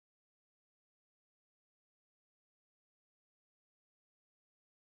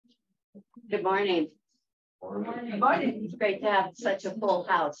Good morning. Good morning. It's great to have such a full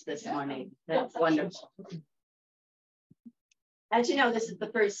house this morning. That's wonderful. As you know, this is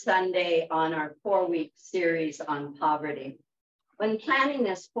the first Sunday on our 4-week series on poverty. When planning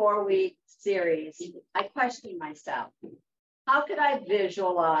this 4-week series, I questioned myself. How could I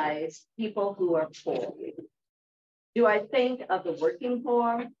visualize people who are poor? Do I think of the working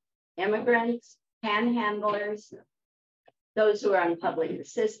poor, immigrants, panhandlers, those who are on public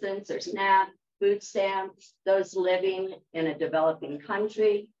assistance or SNAP, food stamps, those living in a developing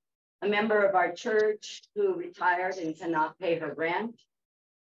country, a member of our church who retired and cannot pay her rent,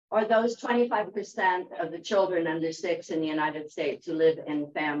 or those 25% of the children under 6 in the United States who live in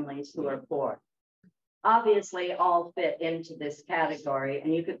families who are poor? Obviously, all fit into this category,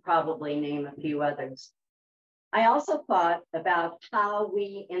 and you could probably name a few others. I also thought about how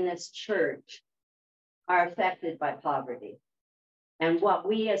we in this church are affected by poverty and what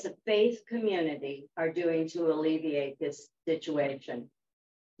we as a faith community are doing to alleviate this situation.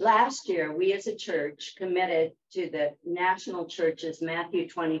 Last year, we as a church committed to the National Church's Matthew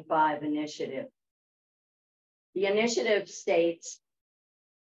 25 initiative. The initiative states,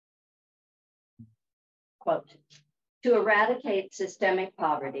 quote, to eradicate systemic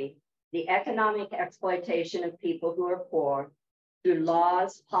poverty, the economic exploitation of people who are poor through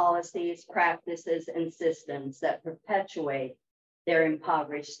laws, policies, practices, and systems that perpetuate their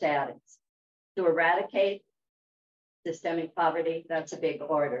impoverished status. To eradicate systemic poverty, that's a big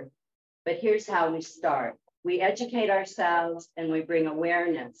order. But here's how we start. We educate ourselves and we bring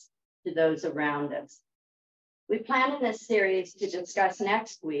awareness to those around us. We plan in this series to discuss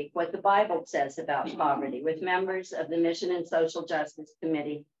next week what the Bible says about poverty with members of the Mission and Social Justice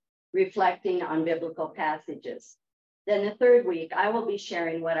Committee reflecting on biblical passages. Then the third week, I will be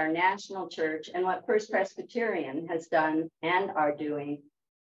sharing what our national church and what First Presbyterian has done and are doing.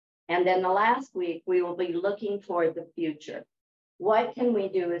 And then the last week, we will be looking toward the future. What can we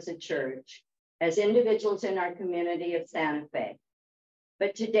do as a church, as individuals in our community of Santa Fe?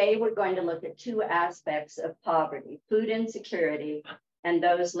 But today we're going to look at 2 aspects of poverty, food insecurity and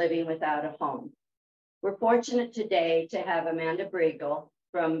those living without a home. We're fortunate today to have Amanda Briegel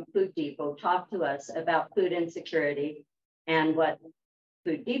from Food Depot talk to us about food insecurity and what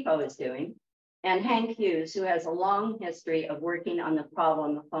Food Depot is doing, and Hank Hughes, who has a long history of working on the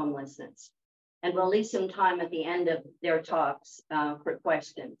problem of homelessness. And we'll leave some time at the end of their talks for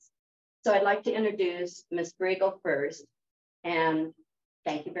questions. So I'd like to introduce Ms. Briegel first, and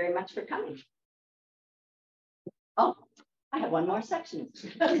thank you very much for coming. Oh, I have one more section.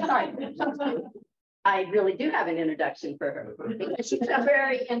 Sorry. I really do have an introduction for her because she's a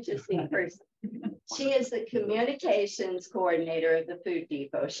very interesting person. She is the communications coordinator of the Food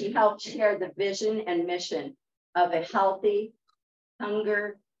Depot. She helped share the vision and mission of a healthy,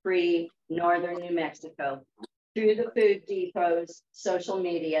 hunger-free northern New Mexico through the Food Depot's social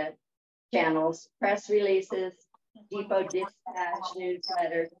media channels, press releases, Depot Dispatch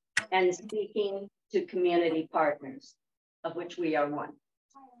newsletter, and speaking to community partners, of which we are one.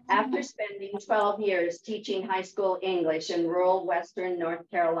 After spending 12 years teaching high school English in rural Western North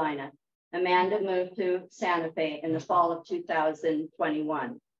Carolina, Amanda moved to Santa Fe in the fall of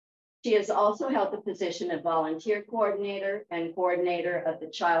 2021. She has also held the position of volunteer coordinator and coordinator of the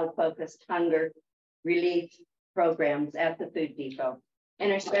child-focused hunger relief programs at the Food Depot. In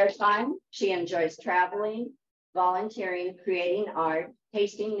her spare time, she enjoys traveling, volunteering, creating art,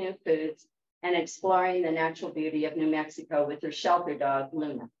 tasting new foods, and exploring the natural beauty of New Mexico with her shelter dog,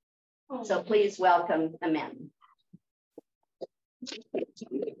 Luna. So please welcome Amanda.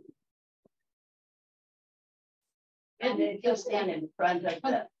 And if you'll stand in front of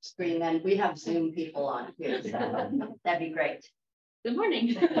the screen, then we have Zoom people on here, so that'd be great. Good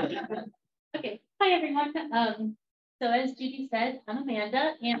morning. Okay, hi everyone. So as Judy said, I'm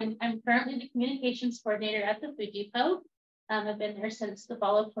Amanda, and I'm currently the communications coordinator at the Food Depot. I've been there since the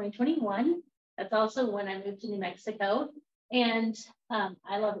fall of 2021. That's also when I moved to New Mexico, and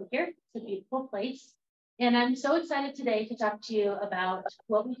I love it here. It's a beautiful place. And I'm so excited today to talk to you about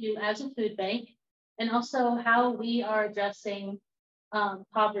what we do as a food bank and also how we are addressing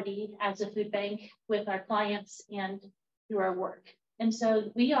poverty as a food bank with our clients and through our work. And so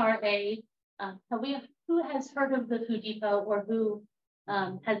we are who has heard of the Food Depot or who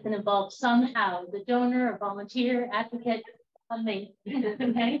has been involved somehow, the donor or volunteer, advocate, me.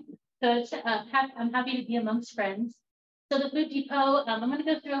 Okay, so it's, I'm happy to be amongst friends. So the Food Depot, I'm going to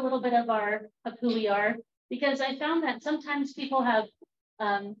go through a little bit of who we are, because I found that sometimes people have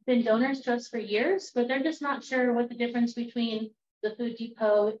been donors to us for years, but they're just not sure what the difference between the Food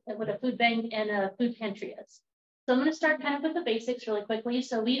Depot, what a food bank and a food pantry is. So I'm going to start kind of with the basics really quickly.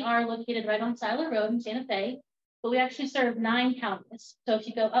 So we are located right on Siler Road in Santa Fe, but we actually serve 9 counties. So if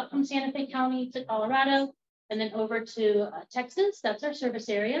you go up from Santa Fe County to Colorado and then over to Texas, that's our service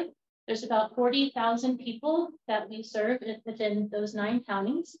area. There's about 40,000 people that we serve within those 9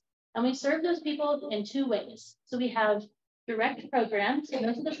 counties. And we serve those people in 2 ways. So we have direct programs, and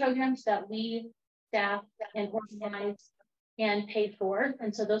those are the programs that we staff and organize and pay for.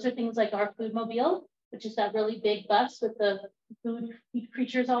 And so those are things like our food mobile, which is that really big bus with the food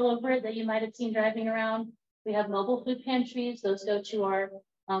creatures all over it that you might have seen driving around. We have mobile food pantries. Those go to our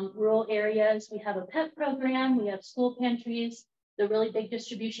rural areas. We have a pet program. We have school pantries. The really big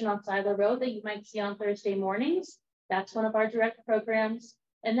distribution on Siler Road that you might see on Thursday mornings. That's one of our direct programs.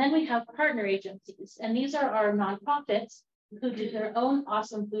 And then we have partner agencies. And these are our nonprofits who do their own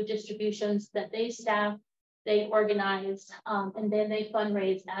awesome food distributions that they staff, they organize, and then they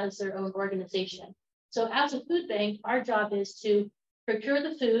fundraise as their own organization. So as a food bank, our job is to procure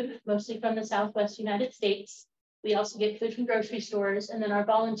the food, mostly from the Southwest United States. We also get food from grocery stores, and then our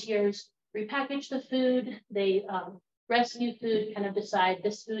volunteers repackage the food. They rescue food, kind of decide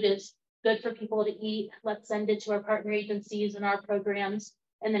this food is good for people to eat. Let's send it to our partner agencies and our programs,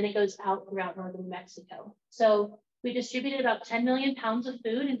 and then it goes out throughout northern New Mexico. So we distributed about 10 million pounds of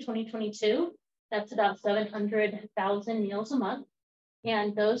food in 2022. That's about 700,000 meals a month.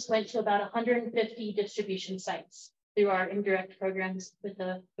 And those went to about 150 distribution sites through our indirect programs with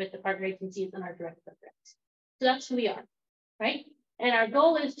the partner agencies and our direct programs. So that's who we are, right? And our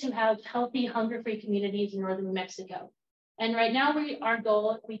goal is to have healthy, hunger-free communities in northern New Mexico. And right now, our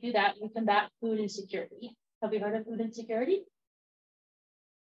goal, if we do that, we combat food insecurity. Have you heard of food insecurity?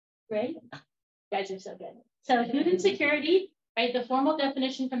 Great. You guys are so good. So food insecurity, right? The formal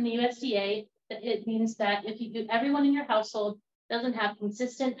definition from the USDA, it means that everyone in your household doesn't have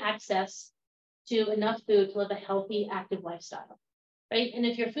consistent access to enough food to live a healthy, active lifestyle, right? And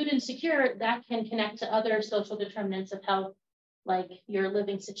if you're food insecure, that can connect to other social determinants of health, like your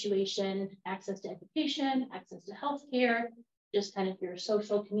living situation, access to education, access to healthcare, just kind of your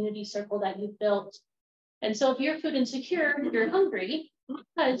social community circle that you've built. And so if you're food insecure, you're hungry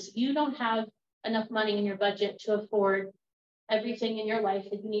because you don't have enough money in your budget to afford everything in your life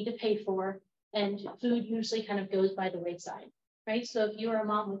that you need to pay for, and food usually kind of goes by the wayside, right? So if you're a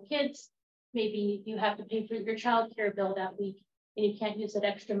mom with kids, maybe you have to pay for your childcare bill that week, and you can't use that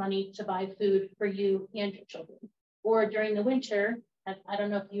extra money to buy food for you and your children. Or during the winter, I don't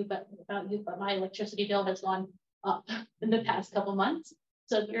know about you, but my electricity bill has gone up in the past couple months.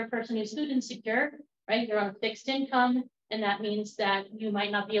 So if you're a person who's food insecure, right, you're on a fixed income, and that means that you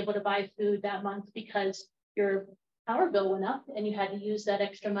might not be able to buy food that month because your power bill went up and you had to use that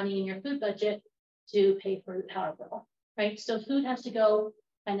extra money in your food budget to pay for the power bill, right? So food has to go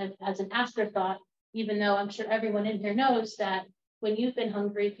kind of as an afterthought, even though I'm sure everyone in here knows that when you've been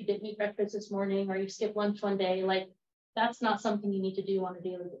hungry, if you didn't eat breakfast this morning or you skipped lunch one day, like that's not something you need to do on a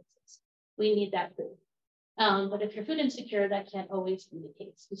daily basis. We need that food. But if you're food insecure, that can't always be the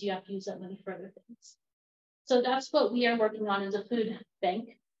case because you have to use that money for other things. So that's what we are working on as a food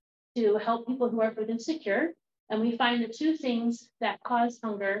bank, to help people who are food insecure. And we find the 2 things that cause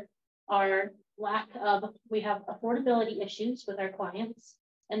hunger are we have affordability issues with our clients,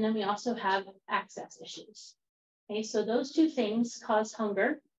 and then we also have access issues. Okay, so those 2 things cause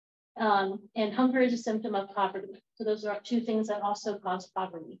hunger, and hunger is a symptom of poverty. So those are 2 things that also cause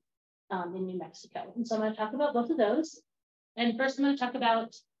poverty in New Mexico. And so I'm going to talk about both of those. And first I'm going to talk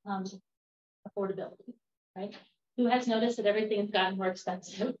about affordability, right? Who has noticed that everything has gotten more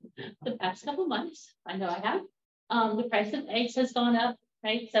expensive the past couple months? I know I have. The price of eggs has gone up,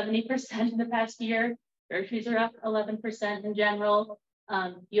 right? 70% in the past year. Groceries are up 11% in general.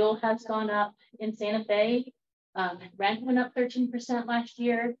 Fuel has gone up in Santa Fe. Rent went up 13% last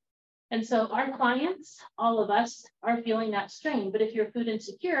year. And so our clients, all of us, are feeling that strain. But if you're food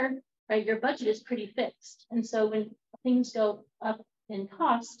insecure, right, your budget is pretty fixed. And so when things go up in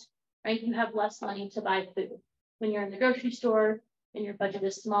cost, right, you have less money to buy food. When you're in the grocery store and your budget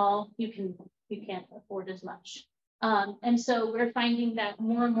is small, you can't afford as much. And so we're finding that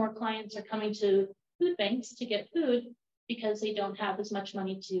more and more clients are coming to food banks to get food because they don't have as much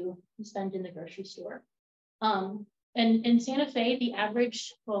money to spend in the grocery store. And in Santa Fe, the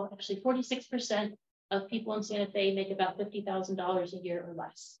average, well, actually 46% of people in Santa Fe make about $50,000 a year or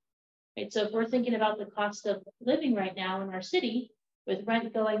less. Right? So if we're thinking about the cost of living right now in our city, with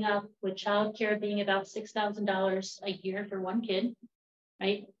rent going up, with childcare being about $6,000 a year for one kid,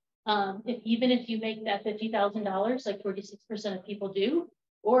 right? Even if you make that $50,000, like 46% of people do,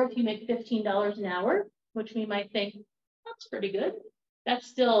 or if you make $15 an hour, which we might think, that's pretty good, that's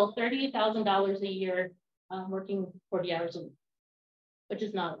still $38,000 a year working 40 hours a week, which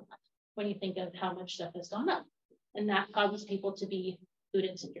is not a lot when you think of how much stuff has gone up. And that causes people to be food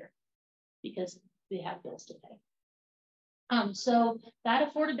insecure because they have bills to pay. So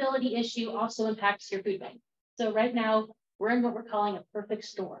that affordability issue also impacts your food bank. So right now, we're in what we're calling a perfect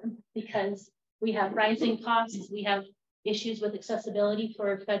storm because we have rising costs, we have issues with accessibility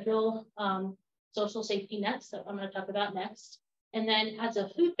for federal social safety nets that I'm going to talk about next. And then as a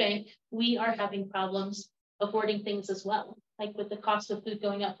food bank, we are having problems affording things as well. Like with the cost of food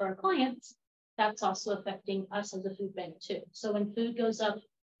going up for our clients, that's also affecting us as a food bank too. So when food goes up,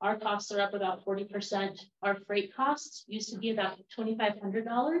 our costs are up about 40%. Our freight costs used to be about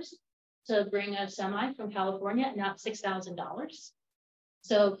 $2,500 to bring a semi from California, and now $6,000.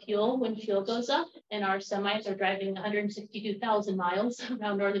 So fuel, when fuel goes up and our semis are driving 162,000 miles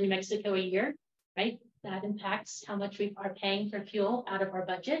around northern New Mexico a year, right? That impacts how much we are paying for fuel out of our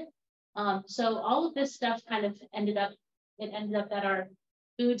budget. So all of this stuff kind of ended up that our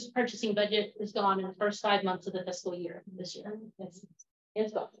foods purchasing budget is gone in the first 5 months of the fiscal year this year.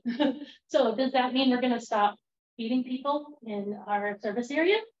 It's gone. So does that mean we're going to stop feeding people in our service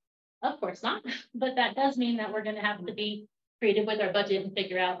area? Of course not. But that does mean that we're going to have to be creative with our budget and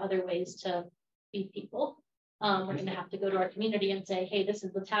figure out other ways to feed people. We're going to have to go to our community and say, hey, this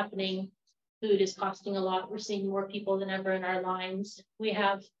is what's happening. Food is costing a lot. We're seeing more people than ever in our lines. We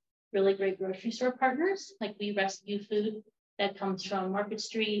have really great grocery store partners. Like we rescue food that comes from Market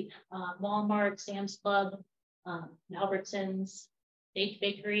Street, Walmart, Sam's Club, Albertsons, Stage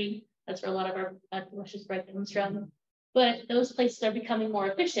Bakery. That's where a lot of our delicious bread comes from. But those places are becoming more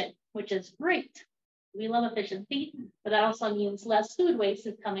efficient, which is great. We love efficiency, but that also means less food waste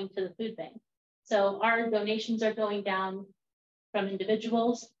is coming to the food bank. So our donations are going down from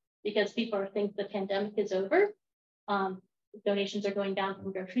individuals because people think the pandemic is over. Donations are going down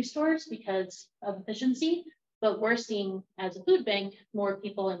from grocery stores because of efficiency, but we're seeing as a food bank more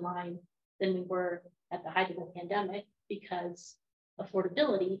people in line than we were at the height of the pandemic because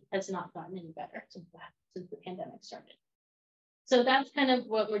affordability has not gotten any better since the pandemic started. So that's kind of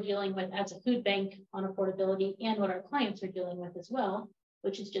what we're dealing with as a food bank on affordability and what our clients are dealing with as well,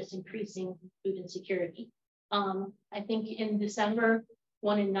 which is just increasing food insecurity. I think in December,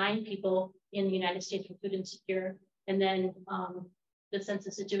 1 in 9 people in the United States were food insecure. And then the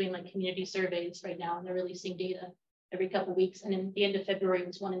census is doing like community surveys right now, and they're releasing data every couple of weeks. And in the end of February, it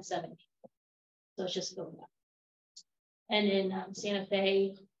was 1 in 7 people. So it's just going up. And in Santa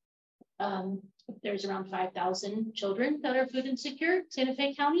Fe, there's around 5,000 children that are food insecure, Santa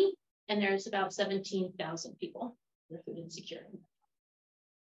Fe County, and there's about 17,000 people that are food insecure.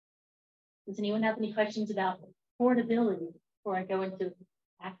 Does anyone have any questions about affordability before I go into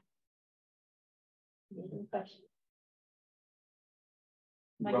any questions?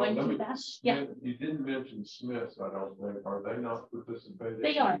 Am I going too fast? Yeah. You didn't mention Smiths, I don't think. Are they not participating?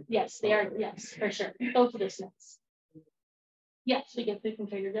 They are. Yes, they are. Yes, for sure. Both of the Smiths. Yes, we get food from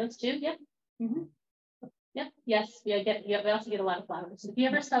Trader Joe's too. Yep. Mm-hmm. Yep. Yes, we also get a lot of flowers. If you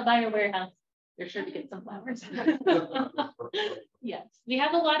ever stop by our warehouse, you're sure to get some flowers. Yes, we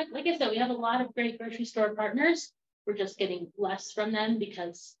have a lot of, like I said, we have a lot of great grocery store partners. We're just getting less from them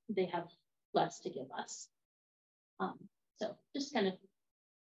because they have less to give us. So just kind of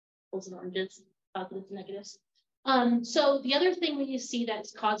apples and oranges, positives and negatives. So the other thing we see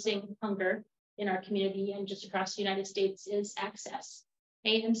that's causing hunger in our community and just across the United States is access.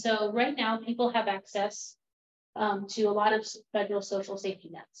 Okay? And so right now people have access to a lot of federal social safety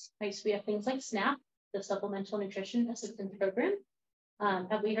nets. Right? So we have things like SNAP, the Supplemental Nutrition Assistance Program.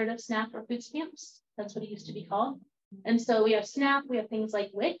 Have we heard of SNAP or food stamps? That's what it used to be called. And so we have SNAP, we have things like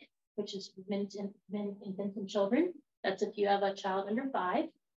WIC, which is infants and children. That's if you have a child under 5,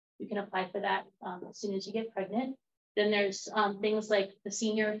 you can apply for that as soon as you get pregnant. Then there's things like the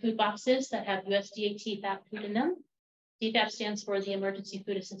senior food boxes that have USDA TFAP food in them. TFAP stands for the Emergency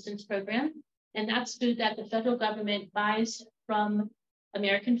Food Assistance Program. And that's food that the federal government buys from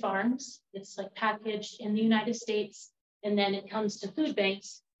American farms. It's like packaged in the United States, and then it comes to food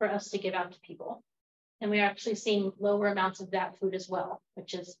banks for us to give out to people. And we're actually seeing lower amounts of that food as well,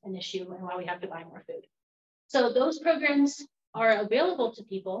 which is an issue and why we have to buy more food. So those programs are available to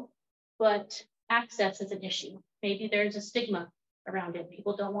people, but access is an issue. Maybe there's a stigma around it.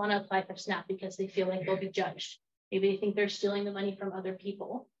 People don't want to apply for SNAP because they feel like they'll be judged. Maybe they think they're stealing the money from other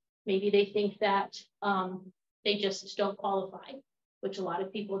people. Maybe they think that they just don't qualify, which a lot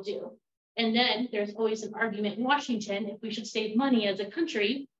of people do. And then there's always an argument in Washington if we should save money as a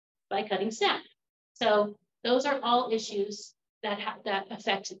country by cutting SNAP. So those are all issues that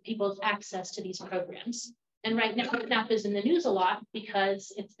affect people's access to these programs. And right now, SNAP is in the news a lot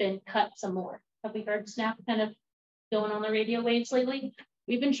because it's been cut some more. Have we heard SNAP kind of going on the radio waves lately?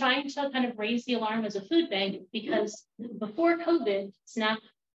 We've been trying to kind of raise the alarm as a food bank because before COVID, SNAP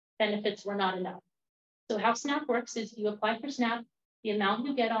benefits were not enough. So how SNAP works is you apply for SNAP, the amount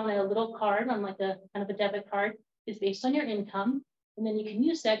you get on a little card, on like a kind of a debit card, is based on your income. And then you can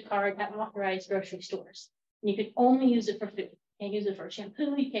use that card at authorized grocery stores. And you can only use it for food. You can't use it for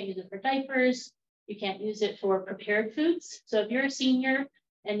shampoo, you can't use it for diapers, you can't use it for prepared foods. So if you're a senior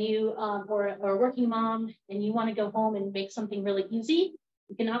and you, or a working mom, and you want to go home and make something really easy,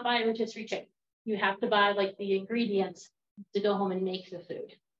 you cannot buy a rotisserie chicken. You have to buy like the ingredients to go home and make the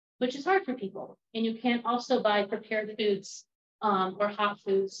food, which is hard for people. And you can't also buy prepared foods or hot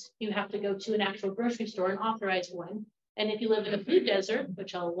foods. You have to go to an actual grocery store, an authorized one. And if you live in a food desert,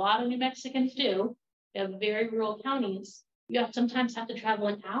 which a lot of New Mexicans do, you have very rural counties, you sometimes have to travel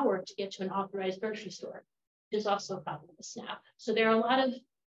an hour to get to an authorized grocery store, which is also a problem with SNAP. So there are a lot of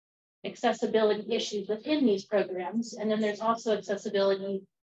accessibility issues within these programs. And then there's also accessibility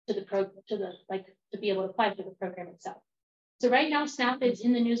to the to be able to apply for the program itself. So right now, SNAP is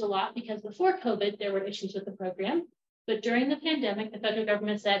in the news a lot because before COVID, there were issues with the program. But during the pandemic, the federal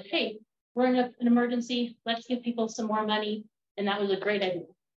government said, hey, we're in an emergency, let's give people some more money. And that was a great idea,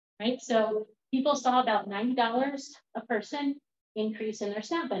 right? So people saw about $90 a person increase in their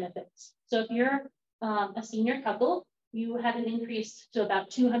SNAP benefits. So if you're a senior couple, you had an increase to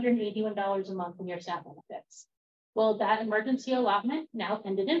about $281 a month in your SNAP benefits. Well, that emergency allotment now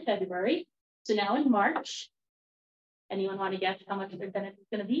ended in February. So now in March, anyone want to guess how much their benefit is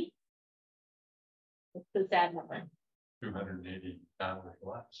going to be? It's the sad number. $280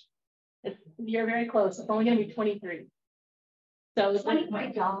 less. You're very close. It's only going to be 23. So it's like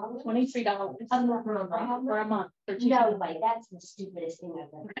 $23 for a month. No way, that's the stupidest thing I've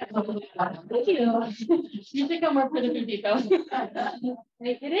ever. Thank you. You should come work for the Food Depot.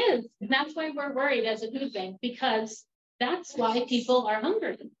 It is. And that's why we're worried as a food bank, because that's why people are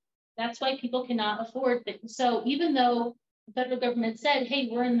hungry. That's why people cannot afford things. So even though the federal government said, hey,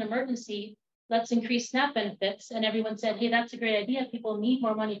 we're in an emergency, let's increase SNAP benefits. And everyone said, hey, that's a great idea. People need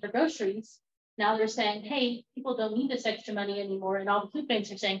more money for groceries. Now they're saying, hey, people don't need this extra money anymore. And all the food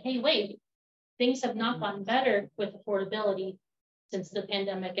banks are saying, hey, wait, things have not gotten better with affordability since the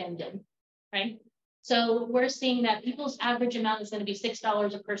pandemic ended, right? So we're seeing that people's average amount is going to be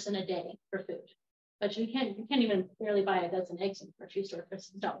 $6 a person a day for food. But you can't even barely buy a dozen eggs in the grocery store for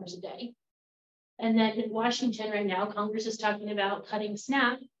 $6 a day. And then in Washington right now, Congress is talking about cutting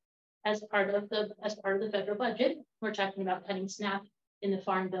SNAP as part of the federal budget. We're talking about cutting SNAP in the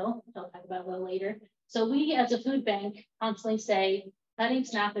Farm Bill, which I'll talk about a little later. So we as a food bank constantly say, cutting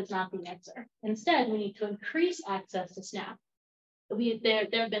SNAP is not the answer. Instead, we need to increase access to SNAP. There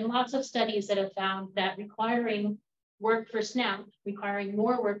have been lots of studies that have found that requiring more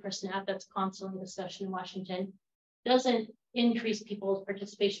work for SNAP, that's constantly in discussion in Washington, doesn't increase people's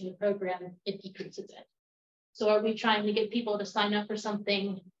participation in the program, it decreases it. So are we trying to get people to sign up for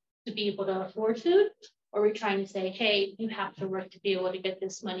something to be able to afford food? Or are we trying to say, hey, you have to work to be able to get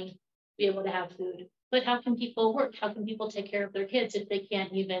this money, be able to have food? But how can people work? How can people take care of their kids if they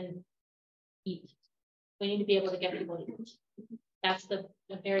can't even eat? We need to be able to get people to eat. That's the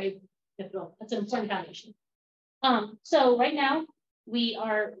very difficult, that's an important foundation. So right now, we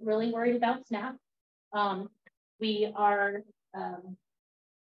are really worried about SNAP. We are, I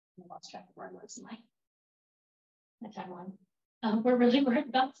lost track of where I was in my timeline. We're really worried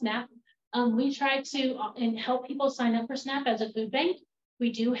about SNAP. We try to help people sign up for SNAP as a food bank.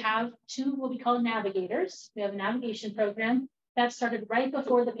 We do have two what we call navigators. We have a navigation program that started right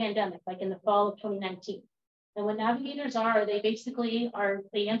before the pandemic, like in the fall of 2019. And what navigators are, they basically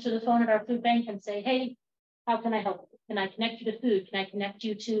they answer the phone at our food bank and say, hey, how can I help you? Can I connect you to food? Can I connect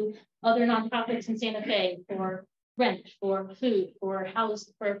you to other nonprofits in Santa Fe for rent, for food, for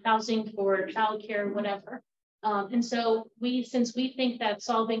housing, for childcare, whatever. And so since we think that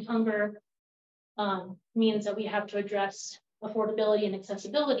solving hunger means that we have to address affordability and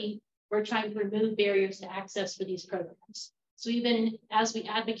accessibility, we're trying to remove barriers to access for these programs. So even as we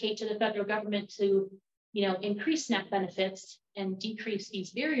advocate to the federal government to, increase SNAP benefits and decrease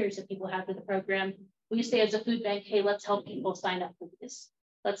these barriers that people have to the program, we say as a food bank, hey, let's help people sign up for this.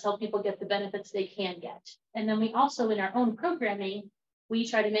 Let's help people get the benefits they can get. And then we also, in our own programming, we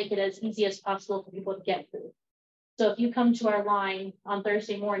try to make it as easy as possible for people to get food. So if you come to our line on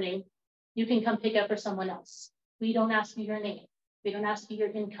Thursday morning, you can come pick up for someone else. We don't ask you your name. We don't ask you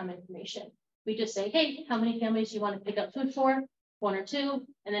your income information. We just say, hey, how many families do you want to pick up food for? 1 or 2,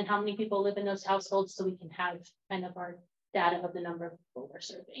 and then how many people live in those households so we can have kind of our data of the number of people we're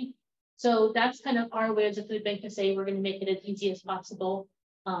serving. So that's kind of our way as a food bank to say we're going to make it as easy as possible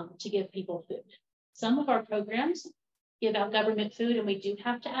to give people food. Some of our programs give out government food, and we do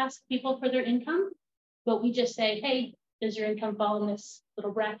have to ask people for their income, but we just say, hey, does your income fall in this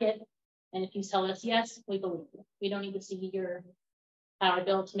little bracket? And if you tell us yes, we believe you. We don't need to see your power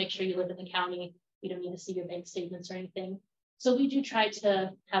bill to make sure you live in the county. We don't need to see your bank statements or anything. So we do try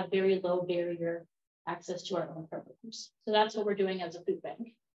to have very low barrier access to our own programs. So that's what we're doing as a food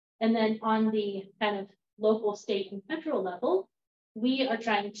bank. And then on the kind of local, state, and federal level, we are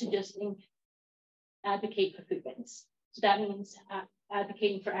trying to just advocate for food banks. So that means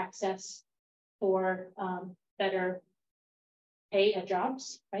advocating for access for better pay at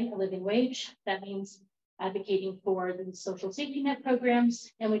jobs, right? A living wage. That means advocating for the social safety net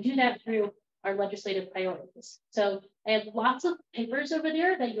programs. And we do that through our legislative priorities. So I have lots of papers over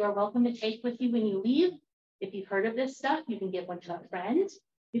there that you are welcome to take with you when you leave. If you've heard of this stuff, you can give one to a friend.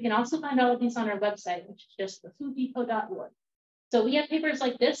 You can also find all of these on our website, which is just thefoodiepot.org. So we have papers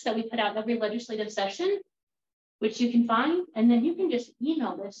like this that we put out every legislative session, which you can find, and then you can just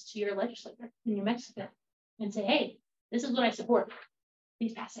email this to your legislator in New Mexico and say, hey, this is what I support.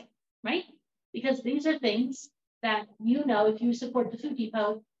 Please pass it, right? Because these are things that you know if you support the Food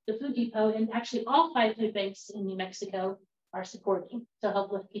Depot, and actually all 5 food banks in New Mexico are supporting to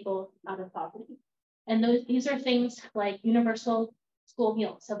help lift people out of poverty. And these are things like universal school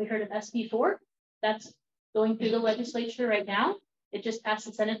meals. Have we heard of SB4? That's going through the legislature right now. It just passed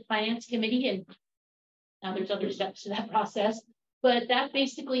the Senate Finance Committee, and now there's other steps to that process. But that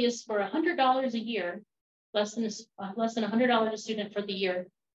basically is for $100 a year, less than $100 a student for the year.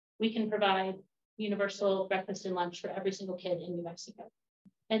 We can provide universal breakfast and lunch for every single kid in New Mexico.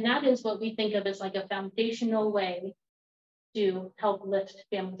 And that is what we think of as like a foundational way to help lift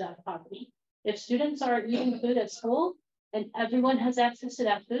families out of poverty. If students are eating food at school and everyone has access to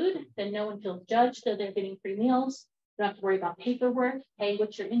that food, then no one feels judged that they're getting free meals. You don't have to worry about paperwork. Hey,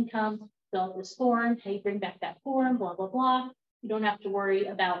 what's your income? Fill out this form. Hey, bring back that form, blah, blah, blah. You don't have to worry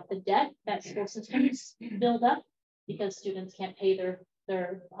about the debt that school systems build up because students can't pay their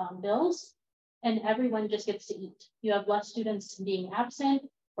bills. And everyone just gets to eat. You have less students being absent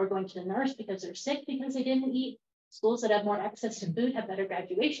or going to the nurse because they're sick because they didn't eat. Schools that have more access to food have better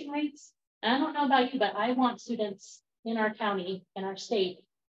graduation rates. And I don't know about you, but I want students in our county, in our state,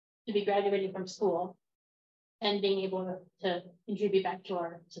 to be graduating from school and being able to contribute back to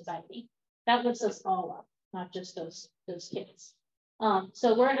our society. That lifts us all up, not just those kids.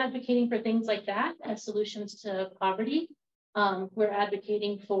 So we're advocating for things like that as solutions to poverty. We're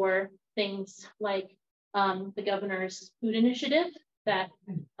advocating for things like the governor's food initiative that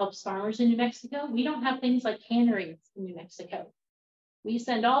helps farmers in New Mexico. We don't have things like canneries in New Mexico. We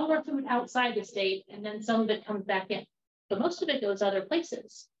send all of our food outside the state and then some of it comes back in, but most of it goes other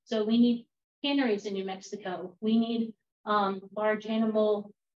places. So we need canneries in New Mexico. We need large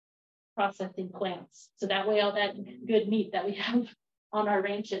animal processing plants. So that way all that good meat that we have on our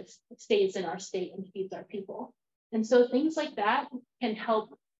ranches stays in our state and feeds our people. And so things like that can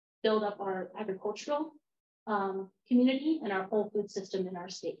help build up our agricultural community and our whole food system in our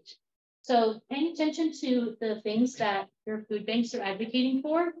state. So paying attention to the things that your food banks are advocating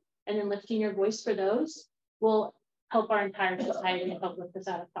for and then lifting your voice for those will help our entire society and help lift us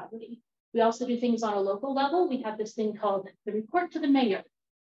out of poverty. We also do things on a local level. We have this thing called the report to the mayor.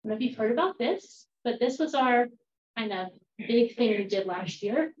 I don't know if you've heard about this, but this was our kind of big thing we did last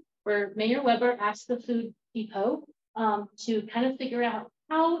year, where Mayor Weber asked the Food Depot to kind of figure out,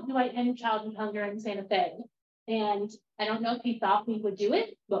 how do I end childhood hunger in Santa Fe? And I don't know if he thought we would do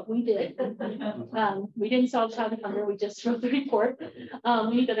it, but we did. We didn't solve childhood hunger, we just wrote the report.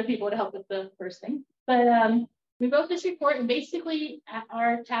 We need other people to help with the first thing. But we wrote this report, and basically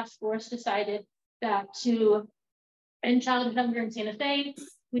our task force decided that to end childhood hunger in Santa Fe,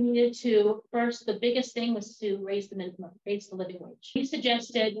 we needed to, first, the biggest thing was to raise the minimum, raise the living wage. We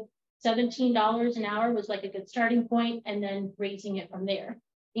suggested $17 an hour was like a good starting point, and then raising it from there.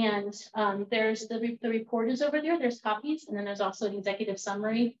 And there's the report is over there, there's copies, and then there's also an executive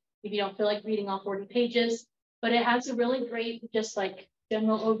summary if you don't feel like reading all 40 pages, but it has a really great, just like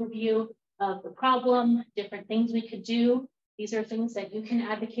general overview of the problem, different things we could do. These are things that you can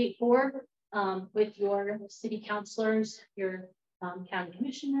advocate for with your city councilors, your county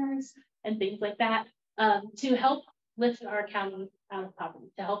commissioners, and things like that to help lift our county out of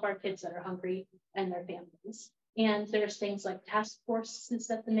poverty, to help our kids that are hungry and their families. And there's things like task forces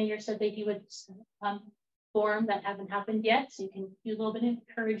that the mayor said that he would form that haven't happened yet, so you can do a little bit of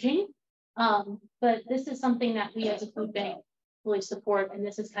encouraging. But this is something that we as a food bank really support, and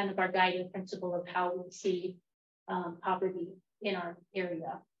this is kind of our guiding principle of how we see poverty in our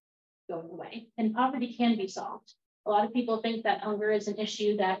area going away. And poverty can be solved. A lot of people think that hunger is an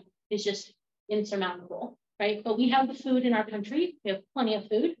issue that is just insurmountable, right? But we have the food in our country. We have plenty of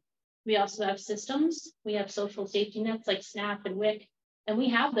food. We also have systems. We have social safety nets like SNAP and WIC, and we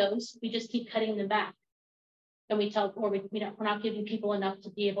have those. We just keep cutting them back. And we tell, or we're not giving people enough to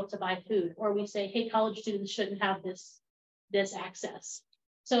be able to buy food, or we say, hey, college students shouldn't have this access.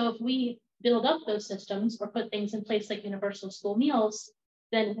 So if we build up those systems or put things in place like universal school meals,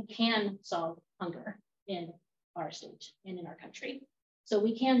 then we can solve hunger in our state and in our country. So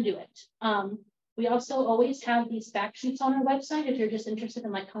we can do it. We also always have these fact sheets on our website if you're just interested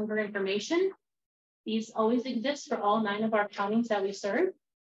in like hunger information. These always exist for all 9 of our counties that we serve.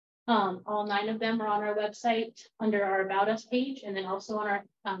 All 9 of them are on our website under our About Us page, and then also on our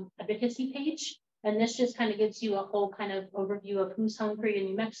advocacy page. And this just kind of gives you a whole kind of overview of who's hungry in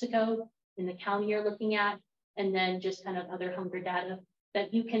New Mexico, in the county you're looking at, and then just kind of other hunger data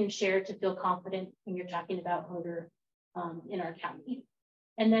that you can share to feel confident when you're talking about hunger in our county.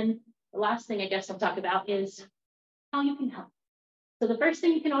 And then the last thing I guess I'll talk about is how you can help. So the first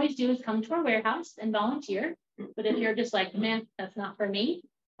thing you can always do is come to our warehouse and volunteer. But if you're just like, man, that's not for me,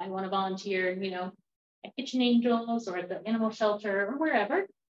 I want to volunteer, you know, at Kitchen Angels or at the animal shelter or wherever,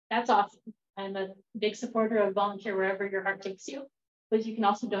 that's awesome. I'm a big supporter of volunteer wherever your heart takes you. But you can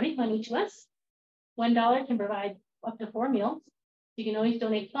also donate money to us. $1 can provide up to 4 meals. You can always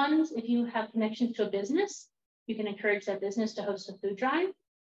donate funds. If you have connections to a business, you can encourage that business to host a food drive.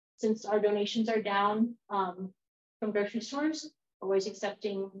 Since our donations are down from grocery stores, we're always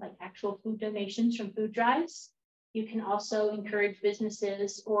accepting like actual food donations from food drives. You can also encourage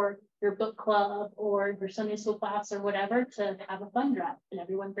businesses or your book club or your Sunday school class or whatever to have a fund drive, and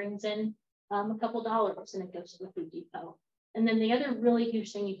everyone brings in a couple dollars and it goes to the food depot. And then the other really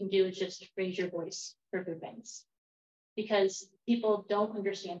huge thing you can do is just raise your voice for food banks, because people don't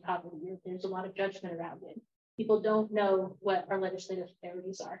understand poverty. There's a lot of judgment around it. People don't know what our legislative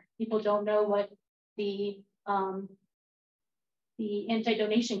priorities are. People don't know what the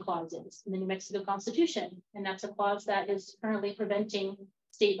anti-donation clause is in the New Mexico Constitution. And that's a clause that is currently preventing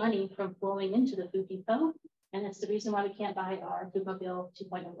state money from flowing into the food depot. And that's the reason why we can't buy our Food Mobile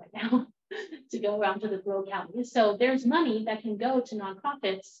 2.0 right now to go around to the rural counties. So there's money that can go to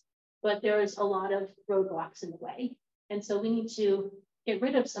nonprofits, but there's a lot of roadblocks in the way. And so we need to get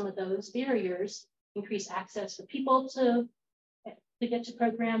rid of some of those barriers, increase access for people to get to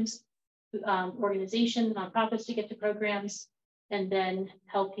programs, organizations, nonprofits to get to programs, and then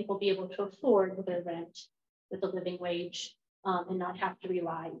help people be able to afford their rent with a living wage and not have to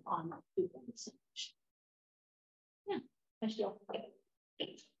rely on food banks. Yeah, nice deal.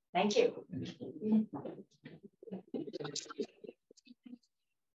 Thank you.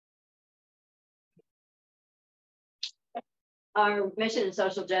 Our Mission and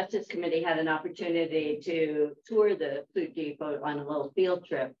Social Justice Committee had an opportunity to tour the food depot on a little field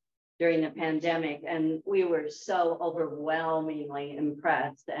trip during the pandemic, and we were so overwhelmingly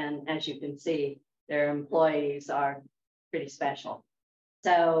impressed. And as you can see, their employees are pretty special.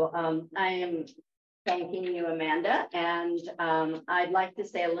 So I am thanking you, Amanda, and I'd like to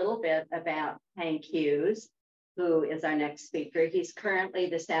say a little bit about Hank Hughes, who is our next speaker. He's currently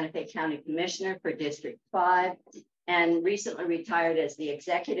the Santa Fe County Commissioner for District 5 and recently retired as the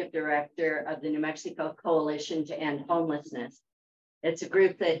Executive Director of the New Mexico Coalition to End Homelessness. It's a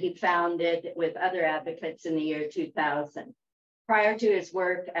group that he founded with other advocates in the year 2000. Prior to his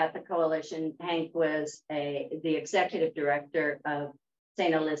work at the coalition, Hank was the Executive Director of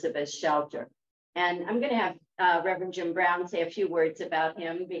St. Elizabeth's Shelter. And I'm going to have Reverend Jim Brown say a few words about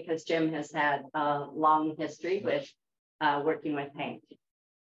him, because Jim has had a long history with working with Hank.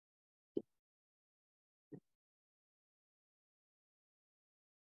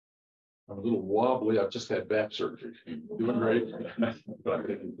 I'm a little wobbly. I've just had back surgery. Doing great, but I'm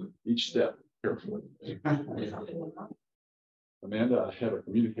taking each step carefully. Amanda, I have a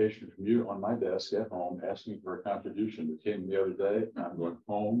communication from you on my desk at home asking for a contribution that came the other day. I'm going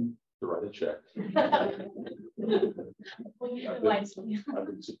home to write a check. I've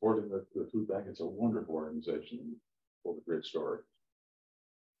been supporting the food bank. It's a wonderful organization. Told a great story.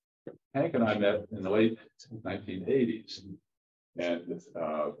 Hank and I met in the late 1980s, and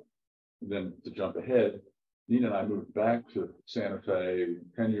then to jump ahead, Nina and I moved back to Santa Fe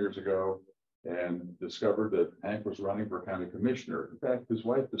 10 years ago and discovered that Hank was running for county commissioner. In fact, his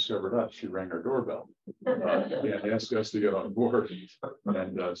wife discovered us. She rang our doorbell and asked us to get on board.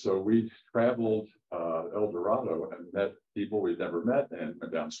 And so we traveled El Dorado and met people we'd never met, and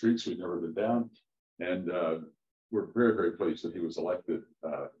went down streets we'd never been down. And we're very, very pleased that he was elected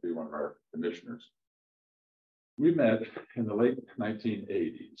to be one of our commissioners. We met in the late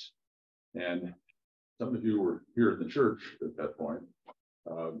 1980s. And some of you were here at the church at that point.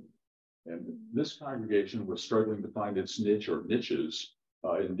 And this congregation was struggling to find its niche or niches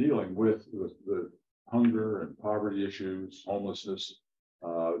in dealing with the hunger and poverty issues, homelessness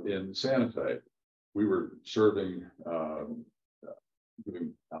in Santa Fe. We were serving,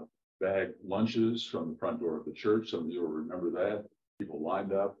 giving out bag lunches from the front door of the church. Some of you will remember that. People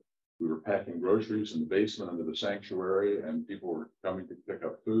lined up. We were packing groceries in the basement under the sanctuary, and people were coming to pick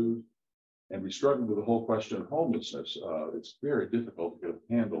up food. And we struggled with the whole question of homelessness. It's very difficult to get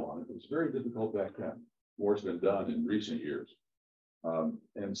a handle on it. It was very difficult back then. More's been done in recent years.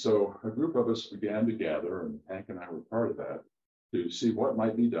 And so a group of us began to gather, and Hank and I were part of that, to see what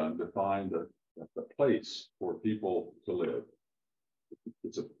might be done to find a place for people to live.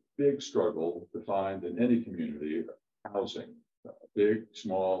 It's a big struggle to find in any community housing, big,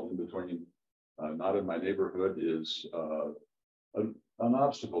 small, in between. Not in my neighborhood is an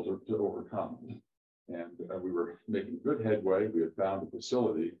obstacle to overcome. And we were making good headway. We had found a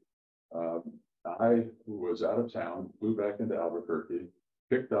facility. I was out of town, flew back into Albuquerque,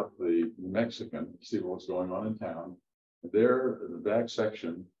 picked up the Mexican to see what was going on in town. And there in the back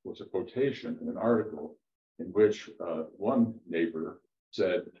section was a quotation in an article in which one neighbor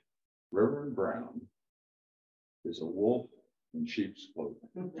said, "Reverend Brown is a wolf in sheep's clothing."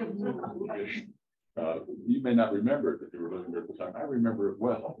 You may not remember it if you were living there at the time. I remember it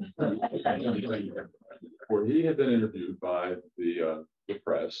well. Where he had been interviewed by the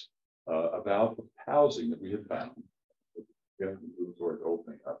press about the housing that we had found, getting moved toward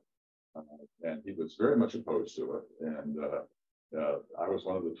opening up. And he was very much opposed to it. And I was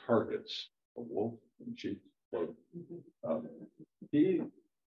one of the targets, a wolf in sheep's clothing. He,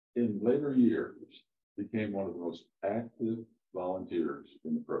 in later years, became one of the most active volunteers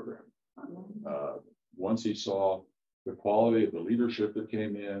in the program. Once he saw the quality of the leadership that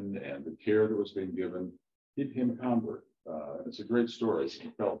came in and the care that was being given, he became a convert. And it's a great story. It's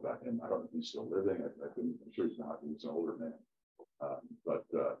felt about him. I don't know if he's still living. I'm sure he's not. He's an older man. But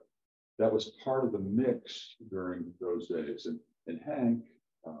that was part of the mix during those days. And Hank,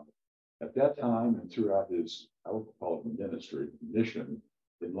 at that time and throughout his, I would call it ministry, mission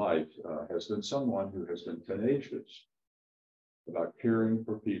in life, has been someone who has been tenacious about caring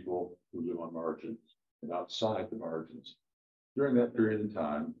for people who live on margins and outside the margins. During that period in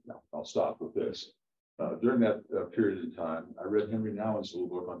time, I'll stop with this. During that period in time, I read Henry Nouwen's little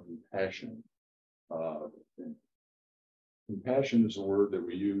book on compassion. Compassion is a word that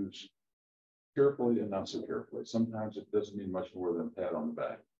we use carefully and not so carefully. Sometimes it doesn't mean much more than a pat on the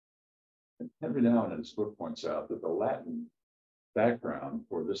back. And Henry Nouwen in his book points out that the Latin background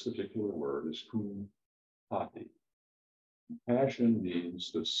for this particular word is cum pati. Compassion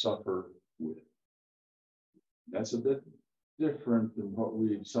means to suffer with. That's a bit different than what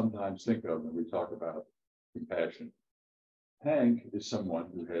we sometimes think of when we talk about compassion. Hank is someone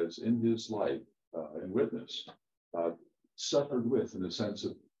who has in his life and witness suffered with, in the sense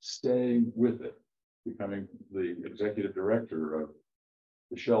of staying with it, becoming the executive director of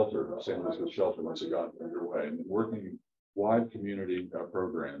the shelter, St. Elizabeth Shelter, once it got underway, and working wide community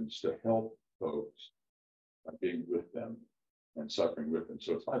programs to help folks by being with them and suffering with them.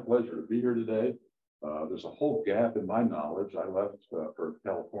 So it's my pleasure to be here today. There's a whole gap in my knowledge. I left for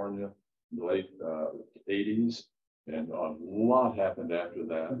California in the late 80s, and a lot happened after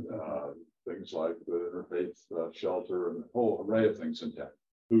that. Things like the interfaith shelter and a whole array of things in town.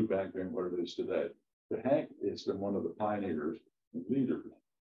 Food bank being what it is today. But Hank has been one of the pioneers and leaders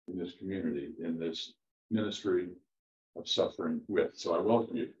in this community, in this ministry of suffering with. So I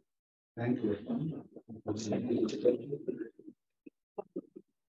welcome you. Thank you.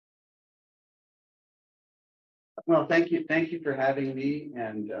 Well, thank you for having me.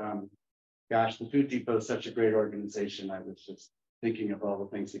 And gosh, the Food Depot is such a great organization. I was just thinking of all the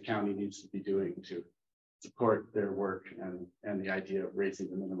things the county needs to be doing to support their work, and the idea of raising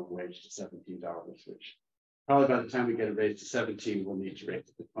the minimum wage to $17, which probably by the time we get it raised to 17, we'll need to raise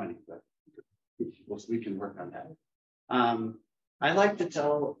it to 20, but we can work on that. I like to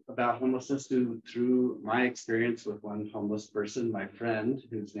tell about homelessness through my experience with one homeless person, my friend,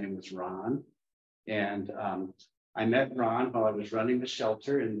 whose name was Ron. And I met Ron while I was running the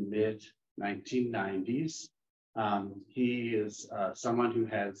shelter in the mid-1990s. He is someone who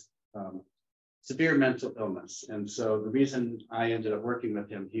has severe mental illness. And so the reason I ended up working with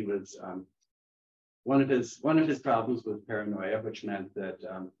him, he was one of his problems was paranoia, which meant that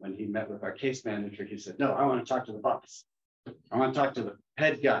when he met with our case manager, he said, "No, I want to talk to the boss. I want to talk to the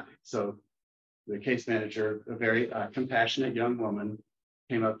head guy." So the case manager, a very compassionate young woman,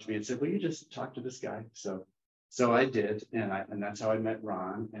 came up to me and said, "Will you just talk to this guy?" So I did, and that's how I met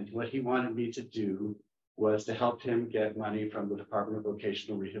Ron. And what he wanted me to do was to help him get money from the Department of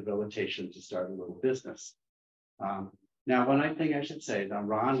Vocational Rehabilitation to start a little business. Now, one thing I should say, now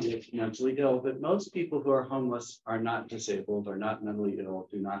Ron is mentally ill, but most people who are homeless are not disabled, are not mentally ill,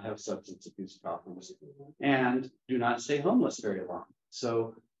 do not have substance abuse problems, and do not stay homeless very long.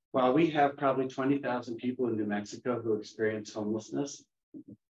 So while we have probably 20,000 people in New Mexico who experience homelessness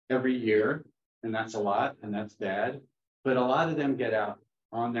every year, and that's a lot, and that's bad, but a lot of them get out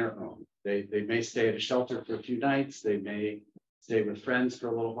on their own. They may stay at a shelter for a few nights, they may stay with friends for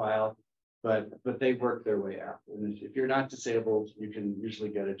a little while, but they work their way out. And if you're not disabled, you can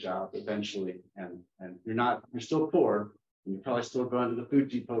usually get a job eventually, and you're still poor, and you're probably still going to the Food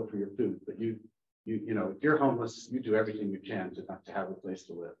Depot for your food, but you know, if you're homeless, you do everything you can to have a place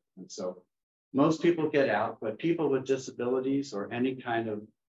to live. And so most people get out, but people with disabilities or any kind of,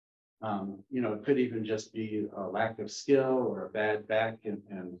 you know, it could even just be a lack of skill or a bad back and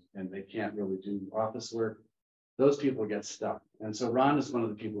they can't really do office work. Those people get stuck. And so Ron is one of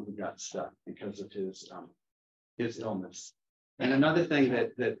the people who got stuck because of his illness. And another thing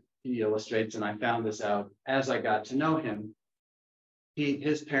that he illustrates, and I found this out as I got to know him, he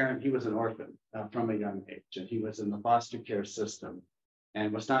was an orphan from a young age, and he was in the foster care system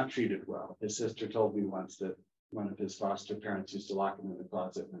and was not treated well. His sister told me once that one of his foster parents used to lock him in the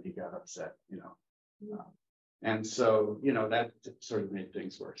closet when he got upset, you know. And so, you know, that sort of made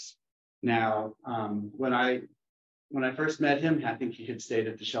things worse. Now, when I first met him, I think he had stayed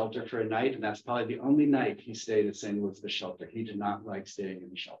at the shelter for a night, and that's probably the only night he stayed at St. Elizabeth shelter. He did not like staying in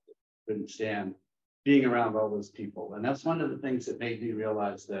the shelter, couldn't stand being around all those people. And that's one of the things that made me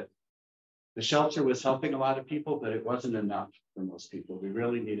realize that the shelter was helping a lot of people, but it wasn't enough for most people. We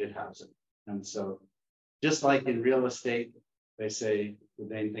really needed housing. And so just like in real estate, they say the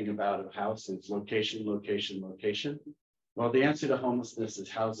main thing about a house is location, location, location. Well, the answer to homelessness is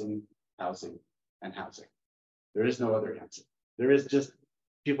housing, housing, and housing. There is no other answer. There is just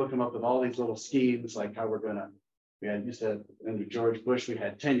people come up with all these little schemes like how we used to, under George Bush, we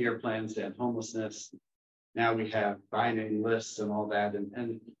had 10-year plans to end homelessness. Now we have binding lists and all that.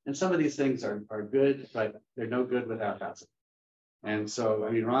 And some of these things are good, but they're no good without housing. And so,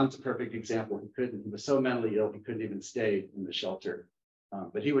 I mean, Ron's a perfect example. He was so mentally ill, he couldn't even stay in the shelter.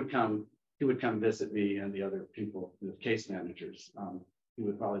 But he would come visit me and the other people, the case managers. He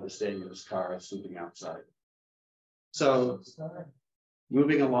would probably be staying in his car, sleeping outside. So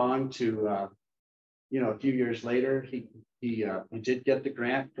moving along to, you know, a few years later, he did get the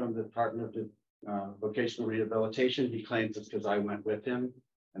grant from the Department of Vocational Rehabilitation. He claims it's because I went with him,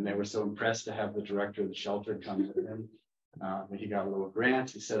 and they were so impressed to have the director of the shelter come with him. He got a little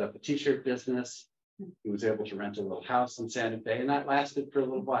grant. He set up a t-shirt business. He was able to rent a little house in Santa Fe, and that lasted for a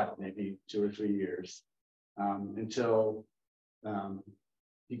little while, maybe 2 or 3 years, until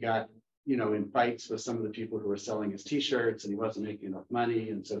he got, you know, in fights with some of the people who were selling his t-shirts, and he wasn't making enough money,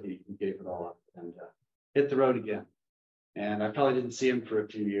 and so he gave it all up and hit the road again. And I probably didn't see him for a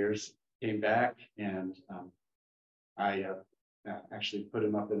few years. Came back, and I actually put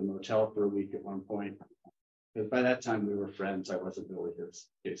him up in a motel for a week at one point. Because by that time we were friends. I wasn't really his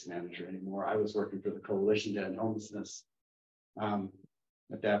case manager anymore. I was working for the Coalition to End Homelessness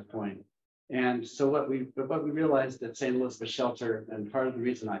at that point. And so what we realized at St. Elizabeth Shelter, and part of the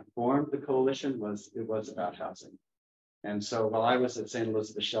reason I formed the coalition was it was about housing. And so while I was at St.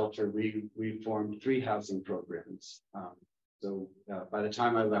 Elizabeth Shelter, we formed 3 housing programs. So by the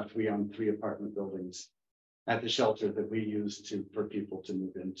time I left, we owned 3 apartment buildings at the shelter that we used for people to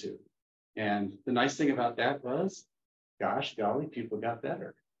move into. And the nice thing about that was, gosh, golly, people got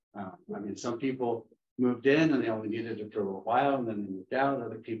better. I mean, some people moved in and they only needed it for a little while, and then they moved out.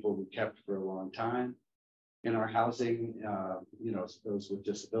 Other people we kept for a long time in our housing, you know, those with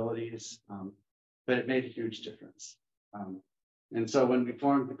disabilities, but it made a huge difference. And so when we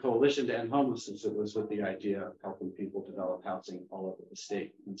formed the Coalition to End Homelessness, it was with the idea of helping people develop housing all over the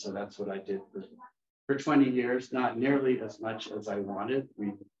state. And so that's what I did for 20 years, not nearly as much as I wanted.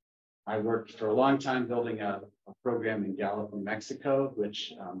 I worked for a long time building a program in Gallup, New Mexico,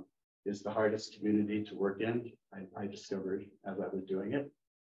 which is the hardest community to work in. I discovered as I was doing it.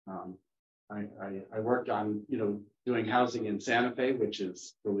 I worked on, you know, doing housing in Santa Fe, which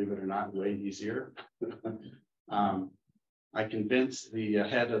is, believe it or not, way easier. I convinced the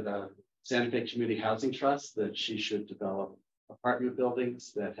head of the Santa Fe Community Housing Trust that she should develop apartment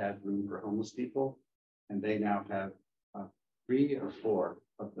buildings that had room for homeless people. And they now have 3 or 4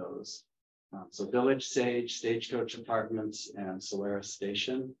 of those. So Village Sage, Stagecoach Apartments, and Solaris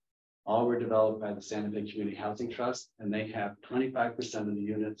Station all were developed by the Santa Fe Community Housing Trust, and they have 25% of the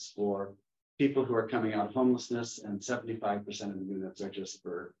units for people who are coming out of homelessness, and 75% of the units are just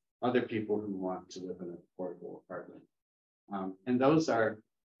for other people who want to live in an affordable apartment. And those are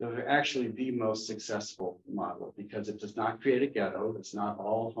actually the most successful model because it does not create a ghetto. It's not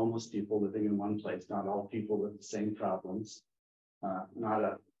all homeless people living in one place, not all people with the same problems,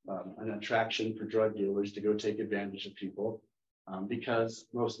 not an attraction for drug dealers to go take advantage of people. Because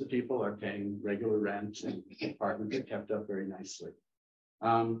most of the people are paying regular rent and apartments are kept up very nicely.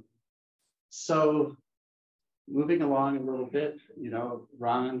 So moving along a little bit,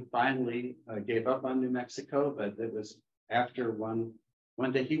 Ron finally gave up on New Mexico, but it was after one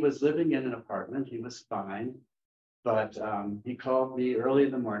day he was living in an apartment, he was fine, but he called me early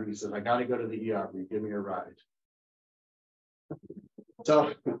in the morning, he said, I got to go to the ER, will you give me a ride?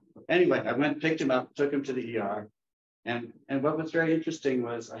 So anyway, I went, picked him up, took him to the ER. And what was very interesting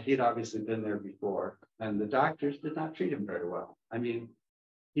was he'd obviously been there before, and the doctors did not treat him very well. I mean,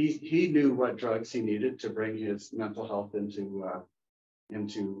 he knew what drugs he needed to bring his mental health into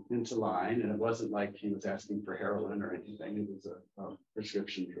line, and it wasn't like he was asking for heroin or anything. It was a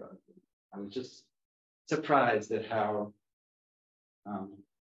prescription drug. I was just surprised at how,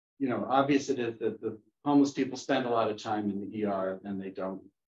 obvious it is that the homeless people spend a lot of time in the ER and they don't.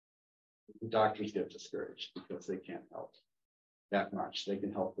 The doctors get discouraged because they can't help that much. They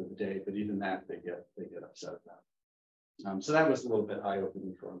can help for the day, but even that they get upset about. So that was a little bit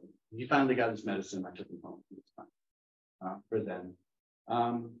eye-opening for me. He finally got his medicine. I took him home. He was fine for then.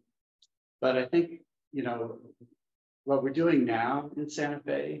 But I think what we're doing now in Santa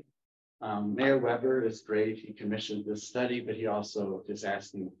Fe. Mayor Weber is great. He commissioned this study, but he also is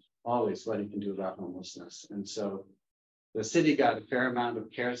asking always what he can do about homelessness, and so. The city got a fair amount of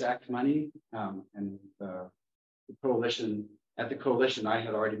CARES Act money, and the coalition, I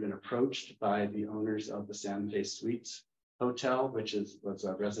had already been approached by the owners of the Santa Fe Suites Hotel, which was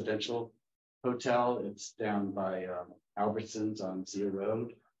a residential hotel. It's down by Albertsons on Zia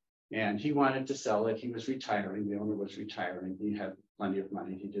Road. And he wanted to sell it. He was retiring. The owner was retiring. He had plenty of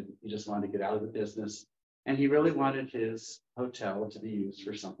money. He just wanted to get out of the business. And he really wanted his hotel to be used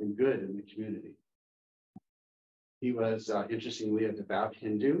for something good in the community. He was, interestingly, a devout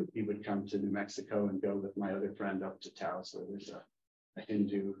Hindu. He would come to New Mexico and go with my other friend up to Taos, where there's a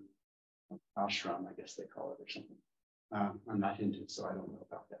Hindu ashram, I guess they call it, or something. I'm not Hindu, so I don't know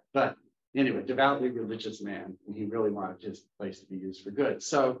about that. But anyway, devoutly religious man, and he really wanted his place to be used for good.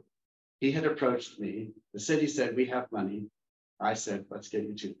 So he had approached me. The city said, we have money. I said, let's get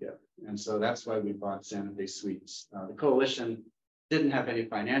you two together. And so that's why we bought Santa Fe Suites. The coalition didn't have any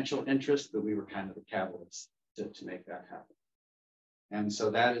financial interest, but we were kind of the catalyst to make that happen. And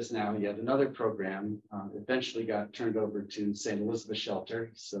so that is now yet another program. Eventually got turned over to St. Elizabeth Shelter.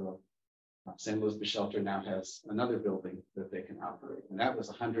 So St. Elizabeth Shelter now has another building that they can operate. And that was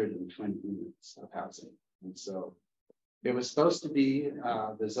 120 units of housing. And so it was supposed to be,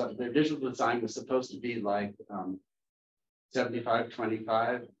 their visual design was supposed to be like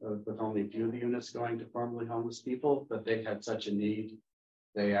 75-25, with only a few of the units going to formerly homeless people, but they had such a need,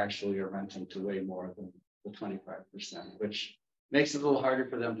 they actually are renting to way more than the 25%, which makes it a little harder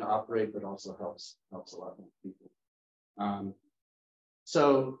for them to operate, but also helps a lot more people.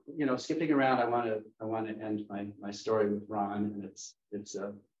 So skipping around, I want to end my story with Ron, and it's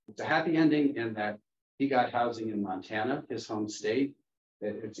a happy ending in that he got housing in Montana, his home state.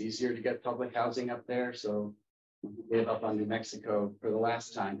 It's easier to get public housing up there, so he gave up on New Mexico for the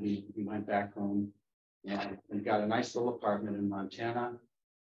last time. He went back home and got a nice little apartment in Montana.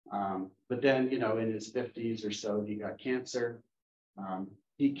 But then, in his 50s or so, he got cancer.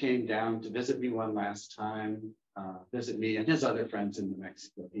 He came down to visit me one last time, visit me and his other friends in New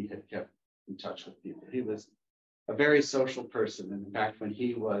Mexico. He had kept in touch with people. He was a very social person. And in fact, when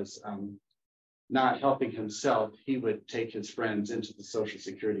he was not helping himself, he would take his friends into the Social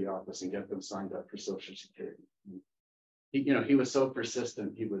Security office and get them signed up for Social Security. He was so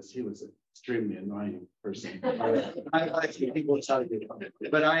persistent. He was an extremely annoying person. I like people tell you,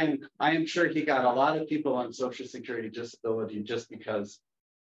 but I am sure he got a lot of people on Social Security disability just because,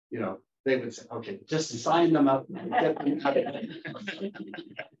 they would say, okay, just sign them up. And get them out of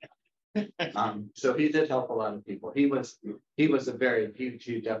it. So he did help a lot of people. He definitely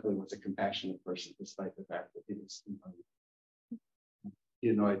was a compassionate person, despite the fact that he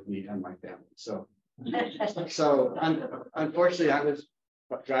annoyed me and my family. So unfortunately, I was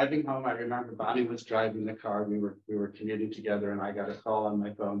driving home. I remember Bonnie was driving the car. We were commuting together, and I got a call on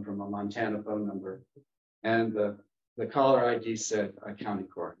my phone from a Montana phone number, and the caller ID said a county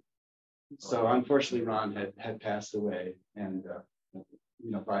court. So unfortunately, Ron had passed away, and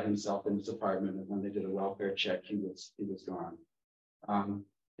by himself in his apartment. And when they did a welfare check, he was gone.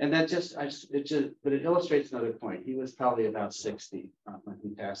 And that but it illustrates another point. He was probably about 60 when he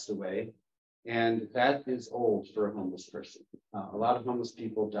passed away. And that is old for a homeless person. A lot of homeless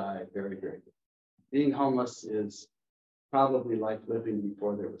people die very, very young. Being homeless is probably like living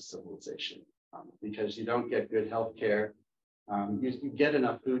before there was civilization, because you don't get good health care. You get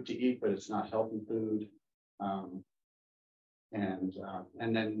enough food to eat, but it's not healthy food. And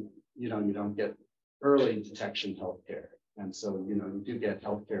then, you don't get early detection health care. And so, you do get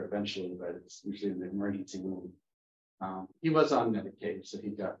health care eventually, but it's usually in the emergency room. He was on Medicaid, so he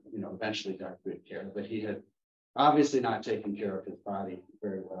got, eventually got good care, but he had obviously not taken care of his body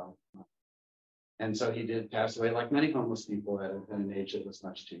very well. And so he did pass away, like many homeless people, at an age that was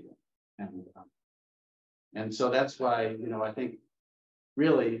much too young. And so that's why, I think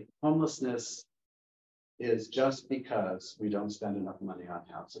really homelessness is just because we don't spend enough money on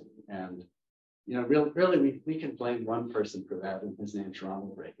housing. And really, we can blame one person for that, and his name's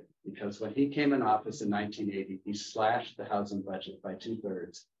Ronald Reagan, because when he came in office in 1980, he slashed the housing budget by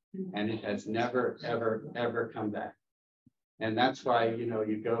 2/3, and it has never, ever, ever come back. And that's why,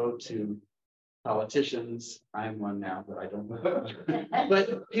 you go to politicians, I'm one now, but I don't know.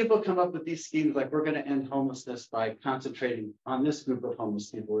 But people come up with these schemes like, we're going to end homelessness by concentrating on this group of homeless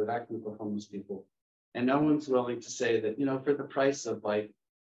people or that group of homeless people. And no one's willing to say that, for the price of like,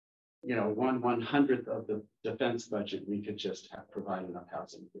 1/100th of the defense budget, we could just provide enough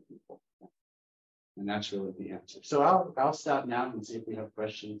housing for people. And that's really the answer. So I'll stop now and see if we have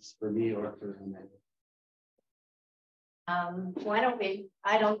questions for me or for Amanda. Why don't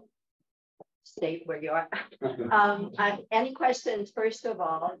I don't state where you are. Any questions, first of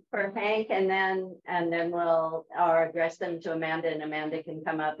all, for Hank, and then we'll address them to Amanda, and Amanda can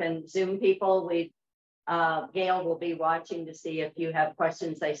come up. And Zoom people, Gail will be watching to see if you have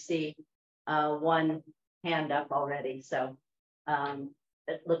questions. I see one hand up already. So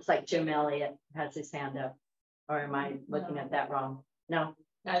it looks like Jim Elliott has his hand up. Or am I looking at that wrong? No.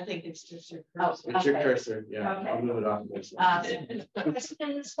 I think it's just your cursor. It's your cursor. Yeah, okay. I'll move it off this.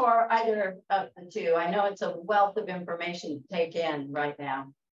 Questions for either of the two. I know it's a wealth of information to take in right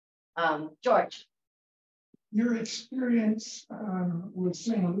now. George. Your experience with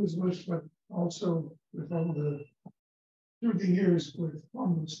St. Elizabeth, but also with through the years with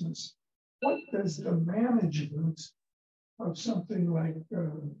homelessness, what does the management of something like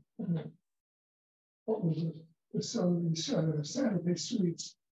what was it? Facilities, Santa Fe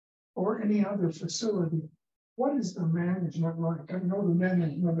Suites, or any other facility, what is the management like? I know the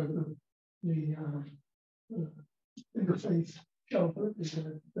management of the interfaith shelter is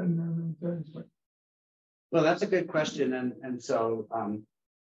been there many times, but. Well, that's a good question, and so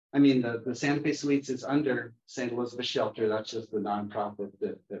I mean the Santa Fe Suites is under St. Elizabeth Shelter. That's just the nonprofit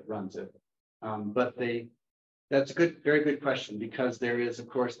that runs it. But that's a very good question, because there is, of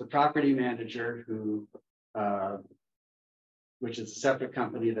course, the property manager who. Which is a separate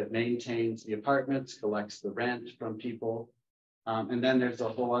company that maintains the apartments, collects the rent from people. And then there's a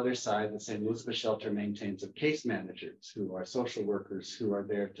whole other side. The St. Elizabeth Shelter maintains of case managers who are social workers who are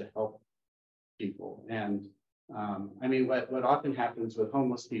there to help people. And I mean, what often happens with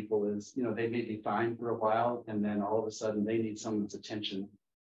homeless people is, they may be fine for a while, and then all of a sudden they need someone's attention,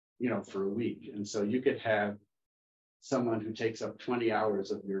 for a week. And so you could have someone who takes up 20 hours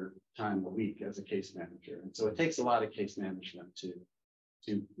of your time a week as a case manager. And so it takes a lot of case management to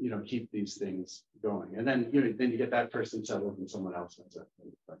keep these things going. And then, then you get that person settled and someone else ends up in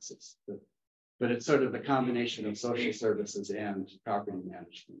the crisis. But it's sort of a combination of social services and property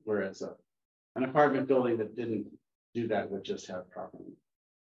management, whereas an apartment building that didn't do that would just have property.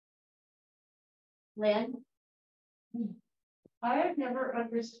 Lynn? I have never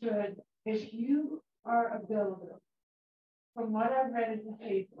understood, if you are a builder, from what I've read in the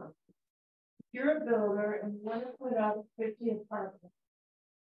paper, you're a builder and you want to put out 50 apartments,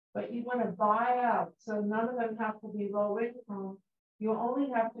 but you want to buy out, so none of them have to be low income. You only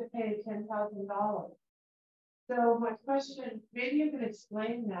have to pay $10,000. So my question, maybe you can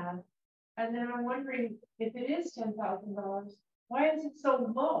explain that. And then I'm wondering, if it is $10,000, why is it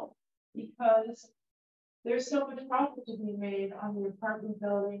so low? Because there's so much profit to be made on the apartment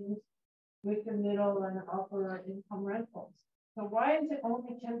buildings with the middle and upper income rentals. So why is it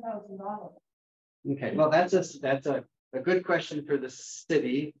only $10,000? Okay, well, that's a good question for the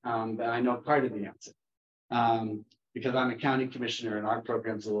city, but I know part of the answer, because I'm a county commissioner and our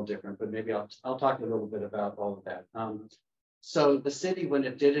program's a little different. But maybe I'll talk a little bit about all of that. So the city, when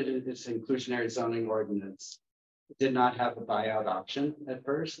it did it in its inclusionary zoning ordinance, did not have a buyout option at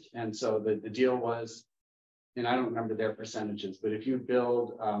first, and so the deal was. And I don't remember their percentages, but if you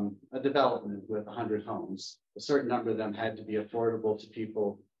build a development with 100 homes, a certain number of them had to be affordable to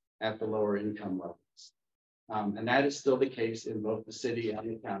people at the lower income levels. And that is still the case in both the city and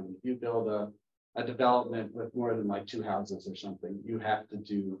the county. If you build a development with more than like 2 houses or something, you have to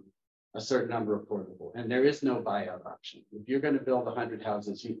do a certain number of affordable, and there is no buyout option. If you're going to build 100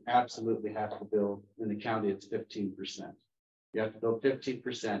 houses, you absolutely have to build, in the county, it's 15%. You have to build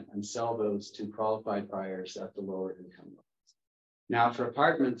 15% and sell those to qualified buyers at the lower income levels. Now for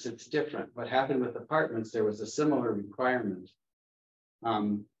apartments, it's different. What happened with apartments, there was a similar requirement.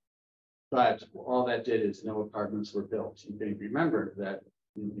 But all that did is no apartments were built. You can remember that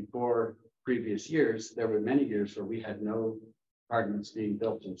before previous years, there were many years where we had no apartments being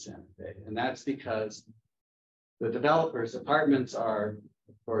built in Santa Fe. And that's because the developers, apartments are,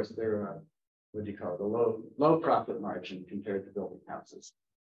 of course, they're what do you call it, the low profit margin compared to building houses.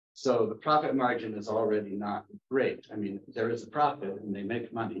 So the profit margin is already not great. I mean, there is a profit and they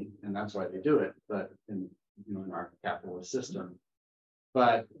make money, and that's why they do it. But in our capitalist system,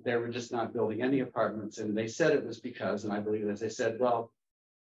 but they were just not building any apartments. And they said it was because, and I believe as they said, well,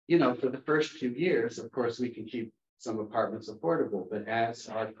 for the first few years, of course, we can keep some apartments affordable, but as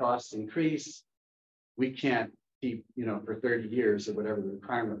our costs increase, we can't keep, for 30 years or whatever the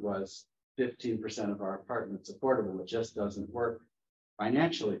requirement was, 15% of our apartments affordable. It just doesn't work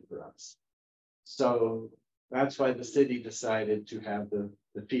financially for us. So that's why the city decided to have the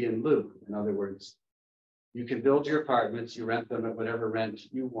fee in lieu. In other words, you can build your apartments, you rent them at whatever rent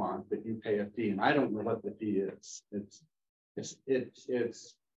you want, but you pay a fee. And I don't know what the fee is.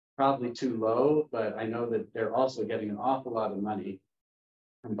 It's probably too low, but I know that they're also getting an awful lot of money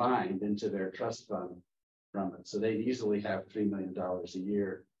combined into their trust fund from it. So they easily have $3 million a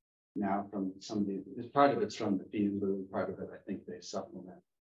year now from some of the, part of it's from the fee in lieu, part of it I think they supplement.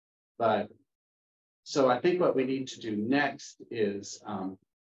 But so I think what we need to do next is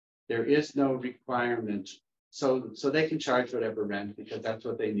there is no requirement. So they can charge whatever rent because that's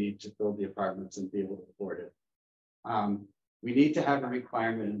what they need to build the apartments and be able to afford it. We need to have a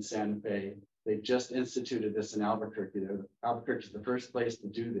requirement in Santa Fe. They just instituted this in Albuquerque. Albuquerque is the first place to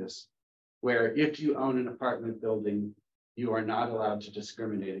do this, where if you own an apartment building, you are not allowed to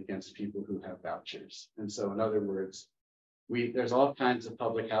discriminate against people who have vouchers. And so in other words, there's all kinds of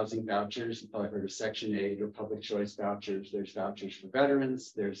public housing vouchers. You've probably heard of Section 8 or public choice vouchers. There's vouchers for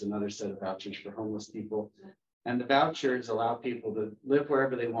veterans. There's another set of vouchers for homeless people. And the vouchers allow people to live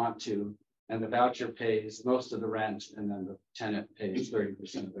wherever they want to. And the voucher pays most of the rent, and then the tenant pays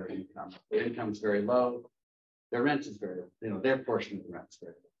 30% of their income. Their income is very low. Their rent is very, their portion of the rent is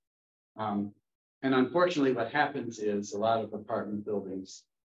very low. And unfortunately, what happens is a lot of apartment buildings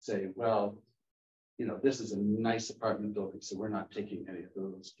say, well, this is a nice apartment building, so we're not taking any of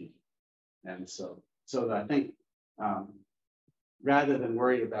those people. And so I think rather than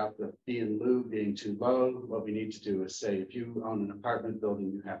worry about the fee in lieu being too low, what we need to do is say, if you own an apartment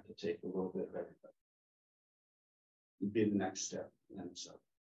building, you have to take a little bit of everybody. Would be the next step. And so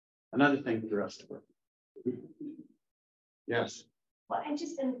another thing for us to work with. Yes. Well,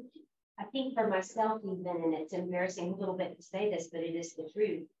 I think for myself even, and it's embarrassing a little bit to say this, but it is the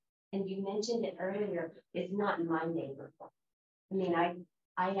truth. And you mentioned it earlier, it's not in my neighborhood. I mean, I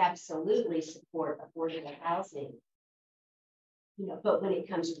absolutely support affordable housing. But when it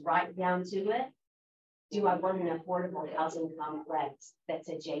comes right down to it, do I want an affordable housing complex that's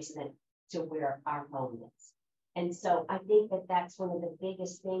adjacent to where our home is? And so I think that that's one of the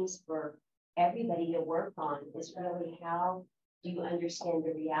biggest things for everybody to work on is really how do you understand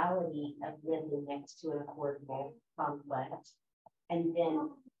the reality of living next to an affordable complex? And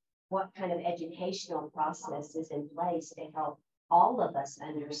then what kind of educational process is in place to help all of us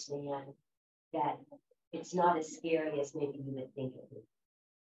understand that it's not as scary as maybe you would think it would.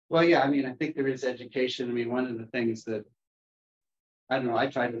 Well, yeah, I mean, I think there is education. I mean, one of the things that, I don't know, I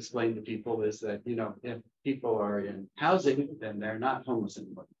try to explain to people is that, if people are in housing, then they're not homeless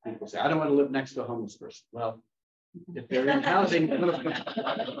anymore. People say, I don't want to live next to a homeless person. Well, if they're in housing,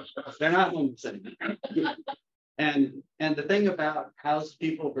 they're not homeless anymore. And the thing about housed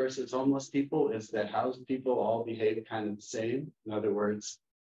people versus homeless people is that housed people all behave kind of the same. In other words,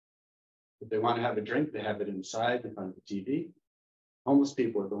 if they want to have a drink, they have it inside in front of the TV. Homeless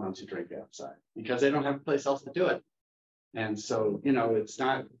people are the ones who drink outside because they don't have a place else to do it. And so, it's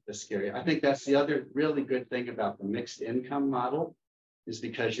not as scary. I think that's the other really good thing about the mixed income model is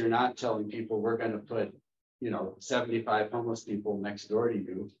because you're not telling people we're going to put, 75 homeless people next door to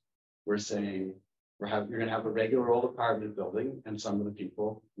you. We're saying you're going to have a regular old apartment building, and some of the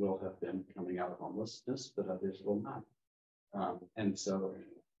people will have been coming out of homelessness, but others will not.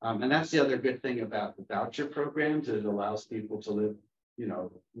 And that's the other good thing about the voucher programs. It allows people to live,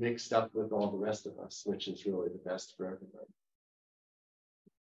 mixed up with all the rest of us, which is really the best for everybody.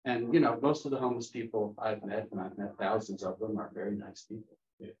 And, you know, most of the homeless people I've met, and I've met thousands of them, are very nice people.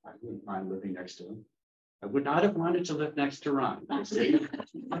 I wouldn't mind living next to them. I would not have wanted to live next to Ron.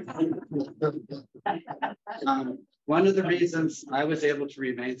 One of the reasons I was able to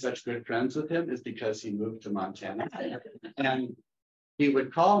remain such good friends with him is because he moved to Montana. And he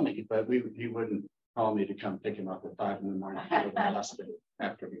would call me, but he wouldn't call me to come pick him up at 5 in the morning to go to the hospital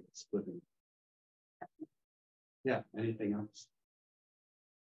after he was living. Yeah, anything else?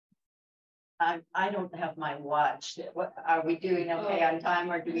 I don't have my watch. What, are we doing okay on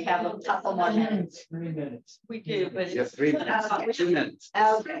time, or do we have a couple more minutes? 3 minutes. We do, but Yes, 3 minutes, 2 minutes.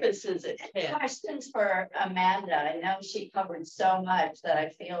 Services, questions for Amanda. I know she covered so much that I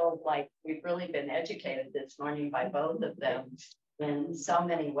feel like we've really been educated this morning by both of them in so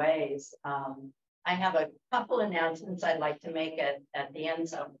many ways. I have a couple announcements I'd like to make at the end.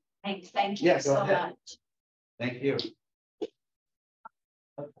 So thank you so much. Thank you.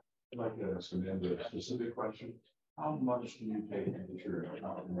 I'd like to ask Amanda a specific question. How much do you take into your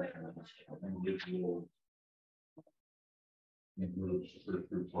individual in groups or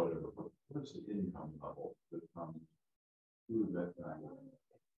groups, whatever? What's the income level that comes through that kind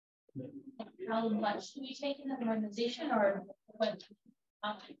of? How much do we take in the organization, or what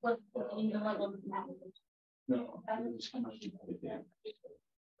in the level? No, how much do you take in?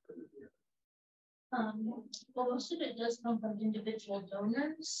 Well, most of it does come from individual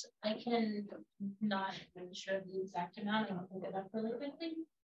donors. I can not sure the exact amount. I don't look it up really quickly.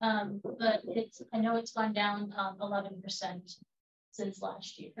 But I know it's gone down 11% since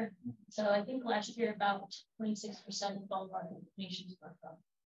last year. So I think last year about 26% of all of our donations were from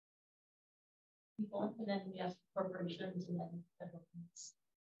people, and then we have corporations and then federal funds.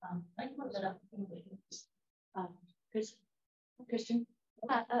 I can look that up. Christian.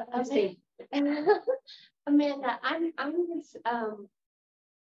 Amanda, I'm just,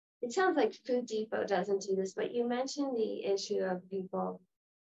 it sounds like Food Depot doesn't do this, but you mentioned the issue of people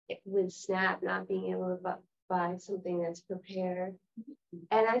with SNAP not being able to buy something that's prepared.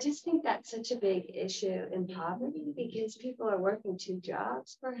 And I just think that's such a big issue in poverty, because people are working 2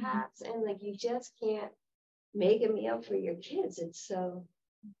 jobs perhaps, and like you just can't make a meal for your kids. It's so,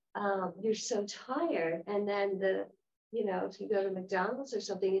 you're so tired, and then you know, if you go to McDonald's or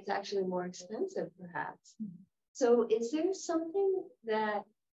something, it's actually more expensive perhaps. So is there something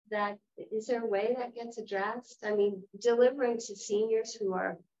is there a way that gets addressed? I mean, delivering to seniors who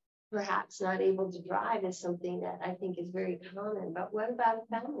are perhaps not able to drive is something that I think is very common, but what about a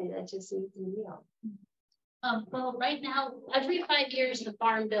family that just needs a meal? Well, right now, every 5 years, the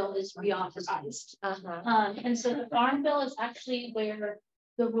Farm Bill is reauthorized. And so the Farm Bill is actually where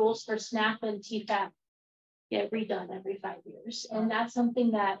the rules for SNAP and TFAP get redone every 5 years. And that's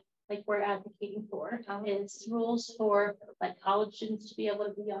something that like we're advocating for, is rules for like college students to be able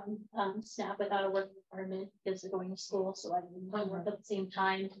to be on SNAP without a work requirement because they're going to school. So I can work at the same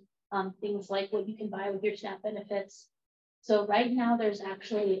time. Things like what you can buy with your SNAP benefits. So right now there's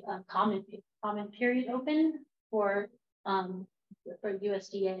actually a comment period open for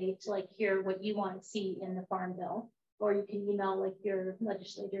USDA to like hear what you want to see in the Farm Bill, or you can email like your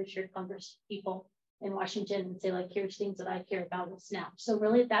legislators, your Congress people in Washington and say like, here's things that I care about with SNAP. So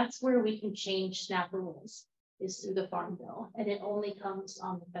really that's where we can change SNAP rules, is through the Farm Bill, and it only comes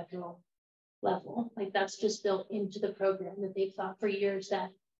on the federal level. Like that's just built into the program that they've thought for years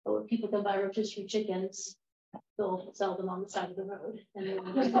that if people can buy rotisserie chickens, they'll sell them on the side of the road and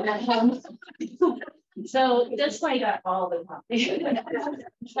then just come at home. So just like all the time.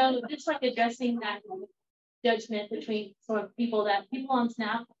 So just like addressing that judgment between sort of people on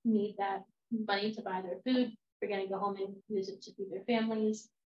SNAP need that money to buy their food. They're going to go home and use it to feed their families.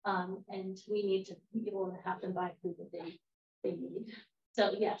 And we need to be able to have them buy food that they need.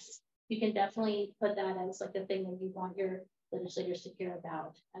 So yes, you can definitely put that as like a thing that you want your legislators to care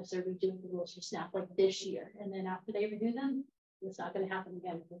about as they're redoing the rules for SNAP like this year. And then after they redo them, it's not going to happen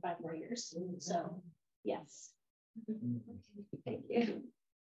again for 5 more years. So yes. Thank you.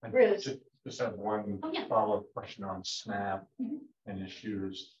 I just have one follow-up question on SNAP and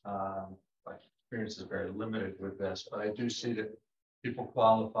issues. My experience is very limited with this, but I do see that people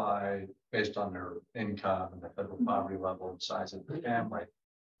qualify based on their income and the federal poverty level and size of the family.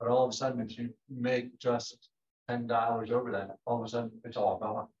 But all of a sudden, if you make just $10 over that, all of a sudden it's all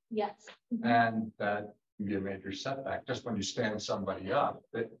gone. Yes. And that can be a major setback. Just when you stand somebody up,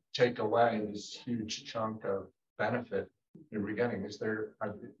 that take away this huge chunk of benefit you're getting.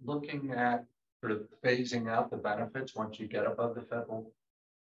 Are you looking at sort of phasing out the benefits once you get above the federal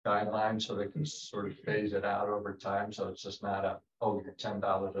guidelines, so they can sort of phase it out over time, so it's just not you're $10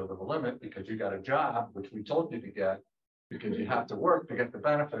 over the limit because you got a job, which we told you to get, because you have to work to get the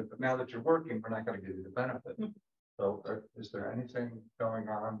benefit, but now that you're working, we're not gonna give you the benefit. So is there anything going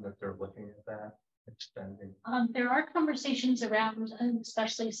on that they're looking at that, extending? There are conversations around,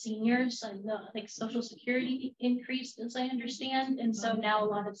 especially seniors, and like Social Security increased, as I understand, and so now a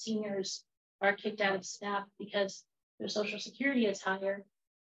lot of seniors are kicked out of SNAP because their Social Security is higher,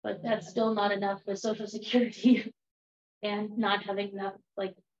 but that's still not enough with Social Security and not having enough,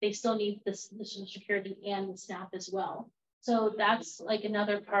 like they still need this the Social Security and the SNAP as well. So that's like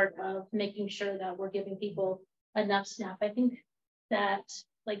another part of making sure that we're giving people enough SNAP. I think that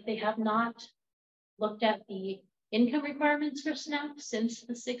like they have not looked at the income requirements for SNAP since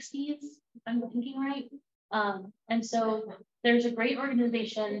the 60s, if I'm thinking right. And so there's a great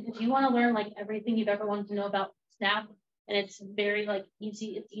organization. If you want to learn like everything you've ever wanted to know about SNAP, and it's very like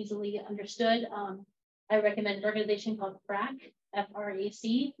easy, it's easily understood. I recommend an organization called FRAC,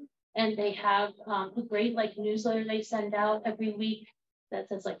 F-R-A-C, and they have a great like newsletter they send out every week that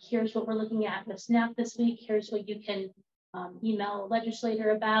says like, here's what we're looking at with SNAP this week. Here's what you can email a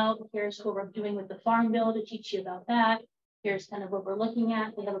legislator about. Here's what we're doing with the Farm Bill to teach you about that. Here's kind of what we're looking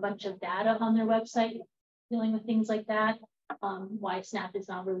at. They have a bunch of data on their website dealing with things like that. Why SNAP is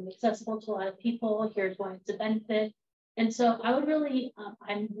not really accessible to a lot of people. Here's why it's a benefit. And so I would really,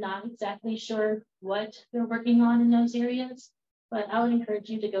 I'm not exactly sure what they're working on in those areas, but I would encourage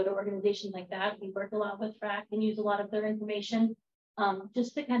you to go to organizations like that. We work a lot with FRAC and use a lot of their information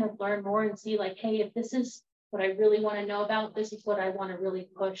just to kind of learn more and see like, hey, if this is what I really want to know about, this is what I want to really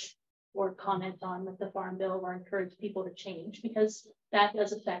push or comment on with the Farm Bill or encourage people to change, because that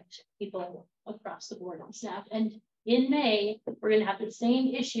does affect people across the board on SNAP. And in May, we're going to have the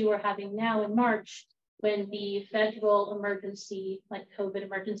same issue we're having now in March when the federal emergency, like COVID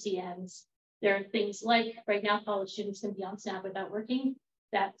emergency ends. There are things like right now, college students can be on SNAP without working.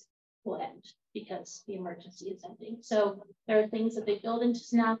 That will end because the emergency is ending. So there are things that they build into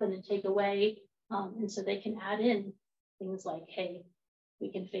SNAP and then take away. And so they can add in things like, hey,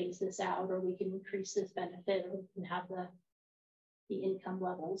 we can phase this out, or we can increase this benefit, or we can have the income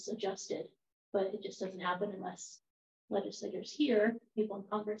levels adjusted. But it just doesn't happen unless legislators here, people in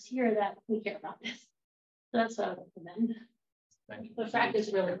Congress here, that we care about this. So that's what I would recommend. Thank you. The fact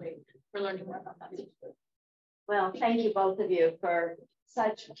is really great for learning more about that. Well, thank you both of you for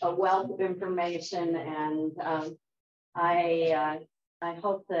such a wealth of information, and I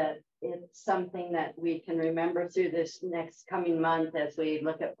hope that it's something that we can remember through this next coming month as we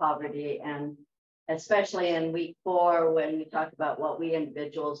look at poverty, and especially in week 4 when we talk about what we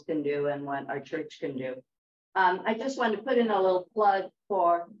individuals can do and what our church can do. I just wanted to put in a little plug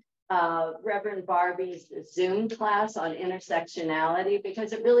for Reverend Barbie's Zoom class on intersectionality,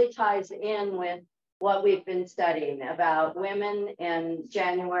 because it really ties in with what we've been studying about women in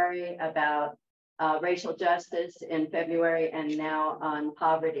January, about racial justice in February, and now on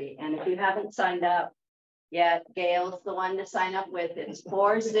poverty. And if you haven't signed up yet, Gail's the one to sign up with. It's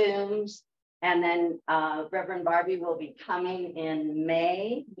 4 Zooms. And then Reverend Barbie will be coming in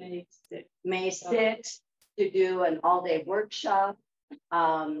May 6th to do an all-day workshop.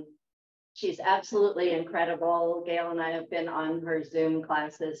 She's absolutely incredible. Gail and I have been on her Zoom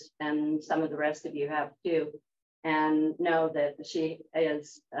classes, and some of the rest of you have too, and know that she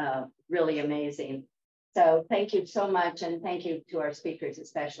is really amazing. So thank you so much, and thank you to our speakers,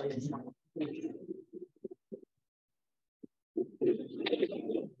 especially this morning.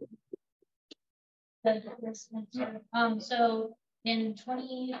 So in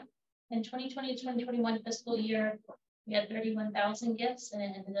 2020 to 2021 fiscal year, we had 31,000 gifts, and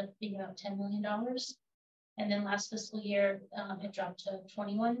it ended up being about $10 million. And then last fiscal year, it dropped to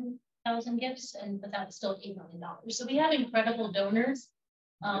 21,000 gifts, but that was still $8 million. So we have incredible donors.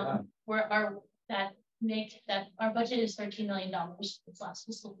 Our budget is $13 million this last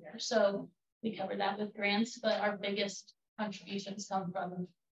fiscal year. So we covered that with grants, but our biggest contributions come from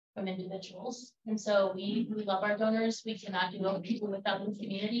individuals. And so we love our donors. We cannot do it people without the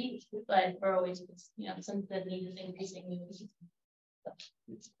community, but we're always, since the need is increasing, so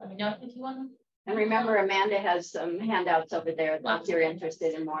let me know if you want. And remember, Amanda has some handouts over there if you're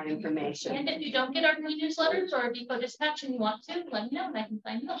interested in more information. And if you don't get our newsletters, or if you go dispatch and you want to, let me know and I can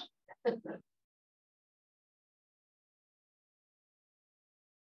sign you up.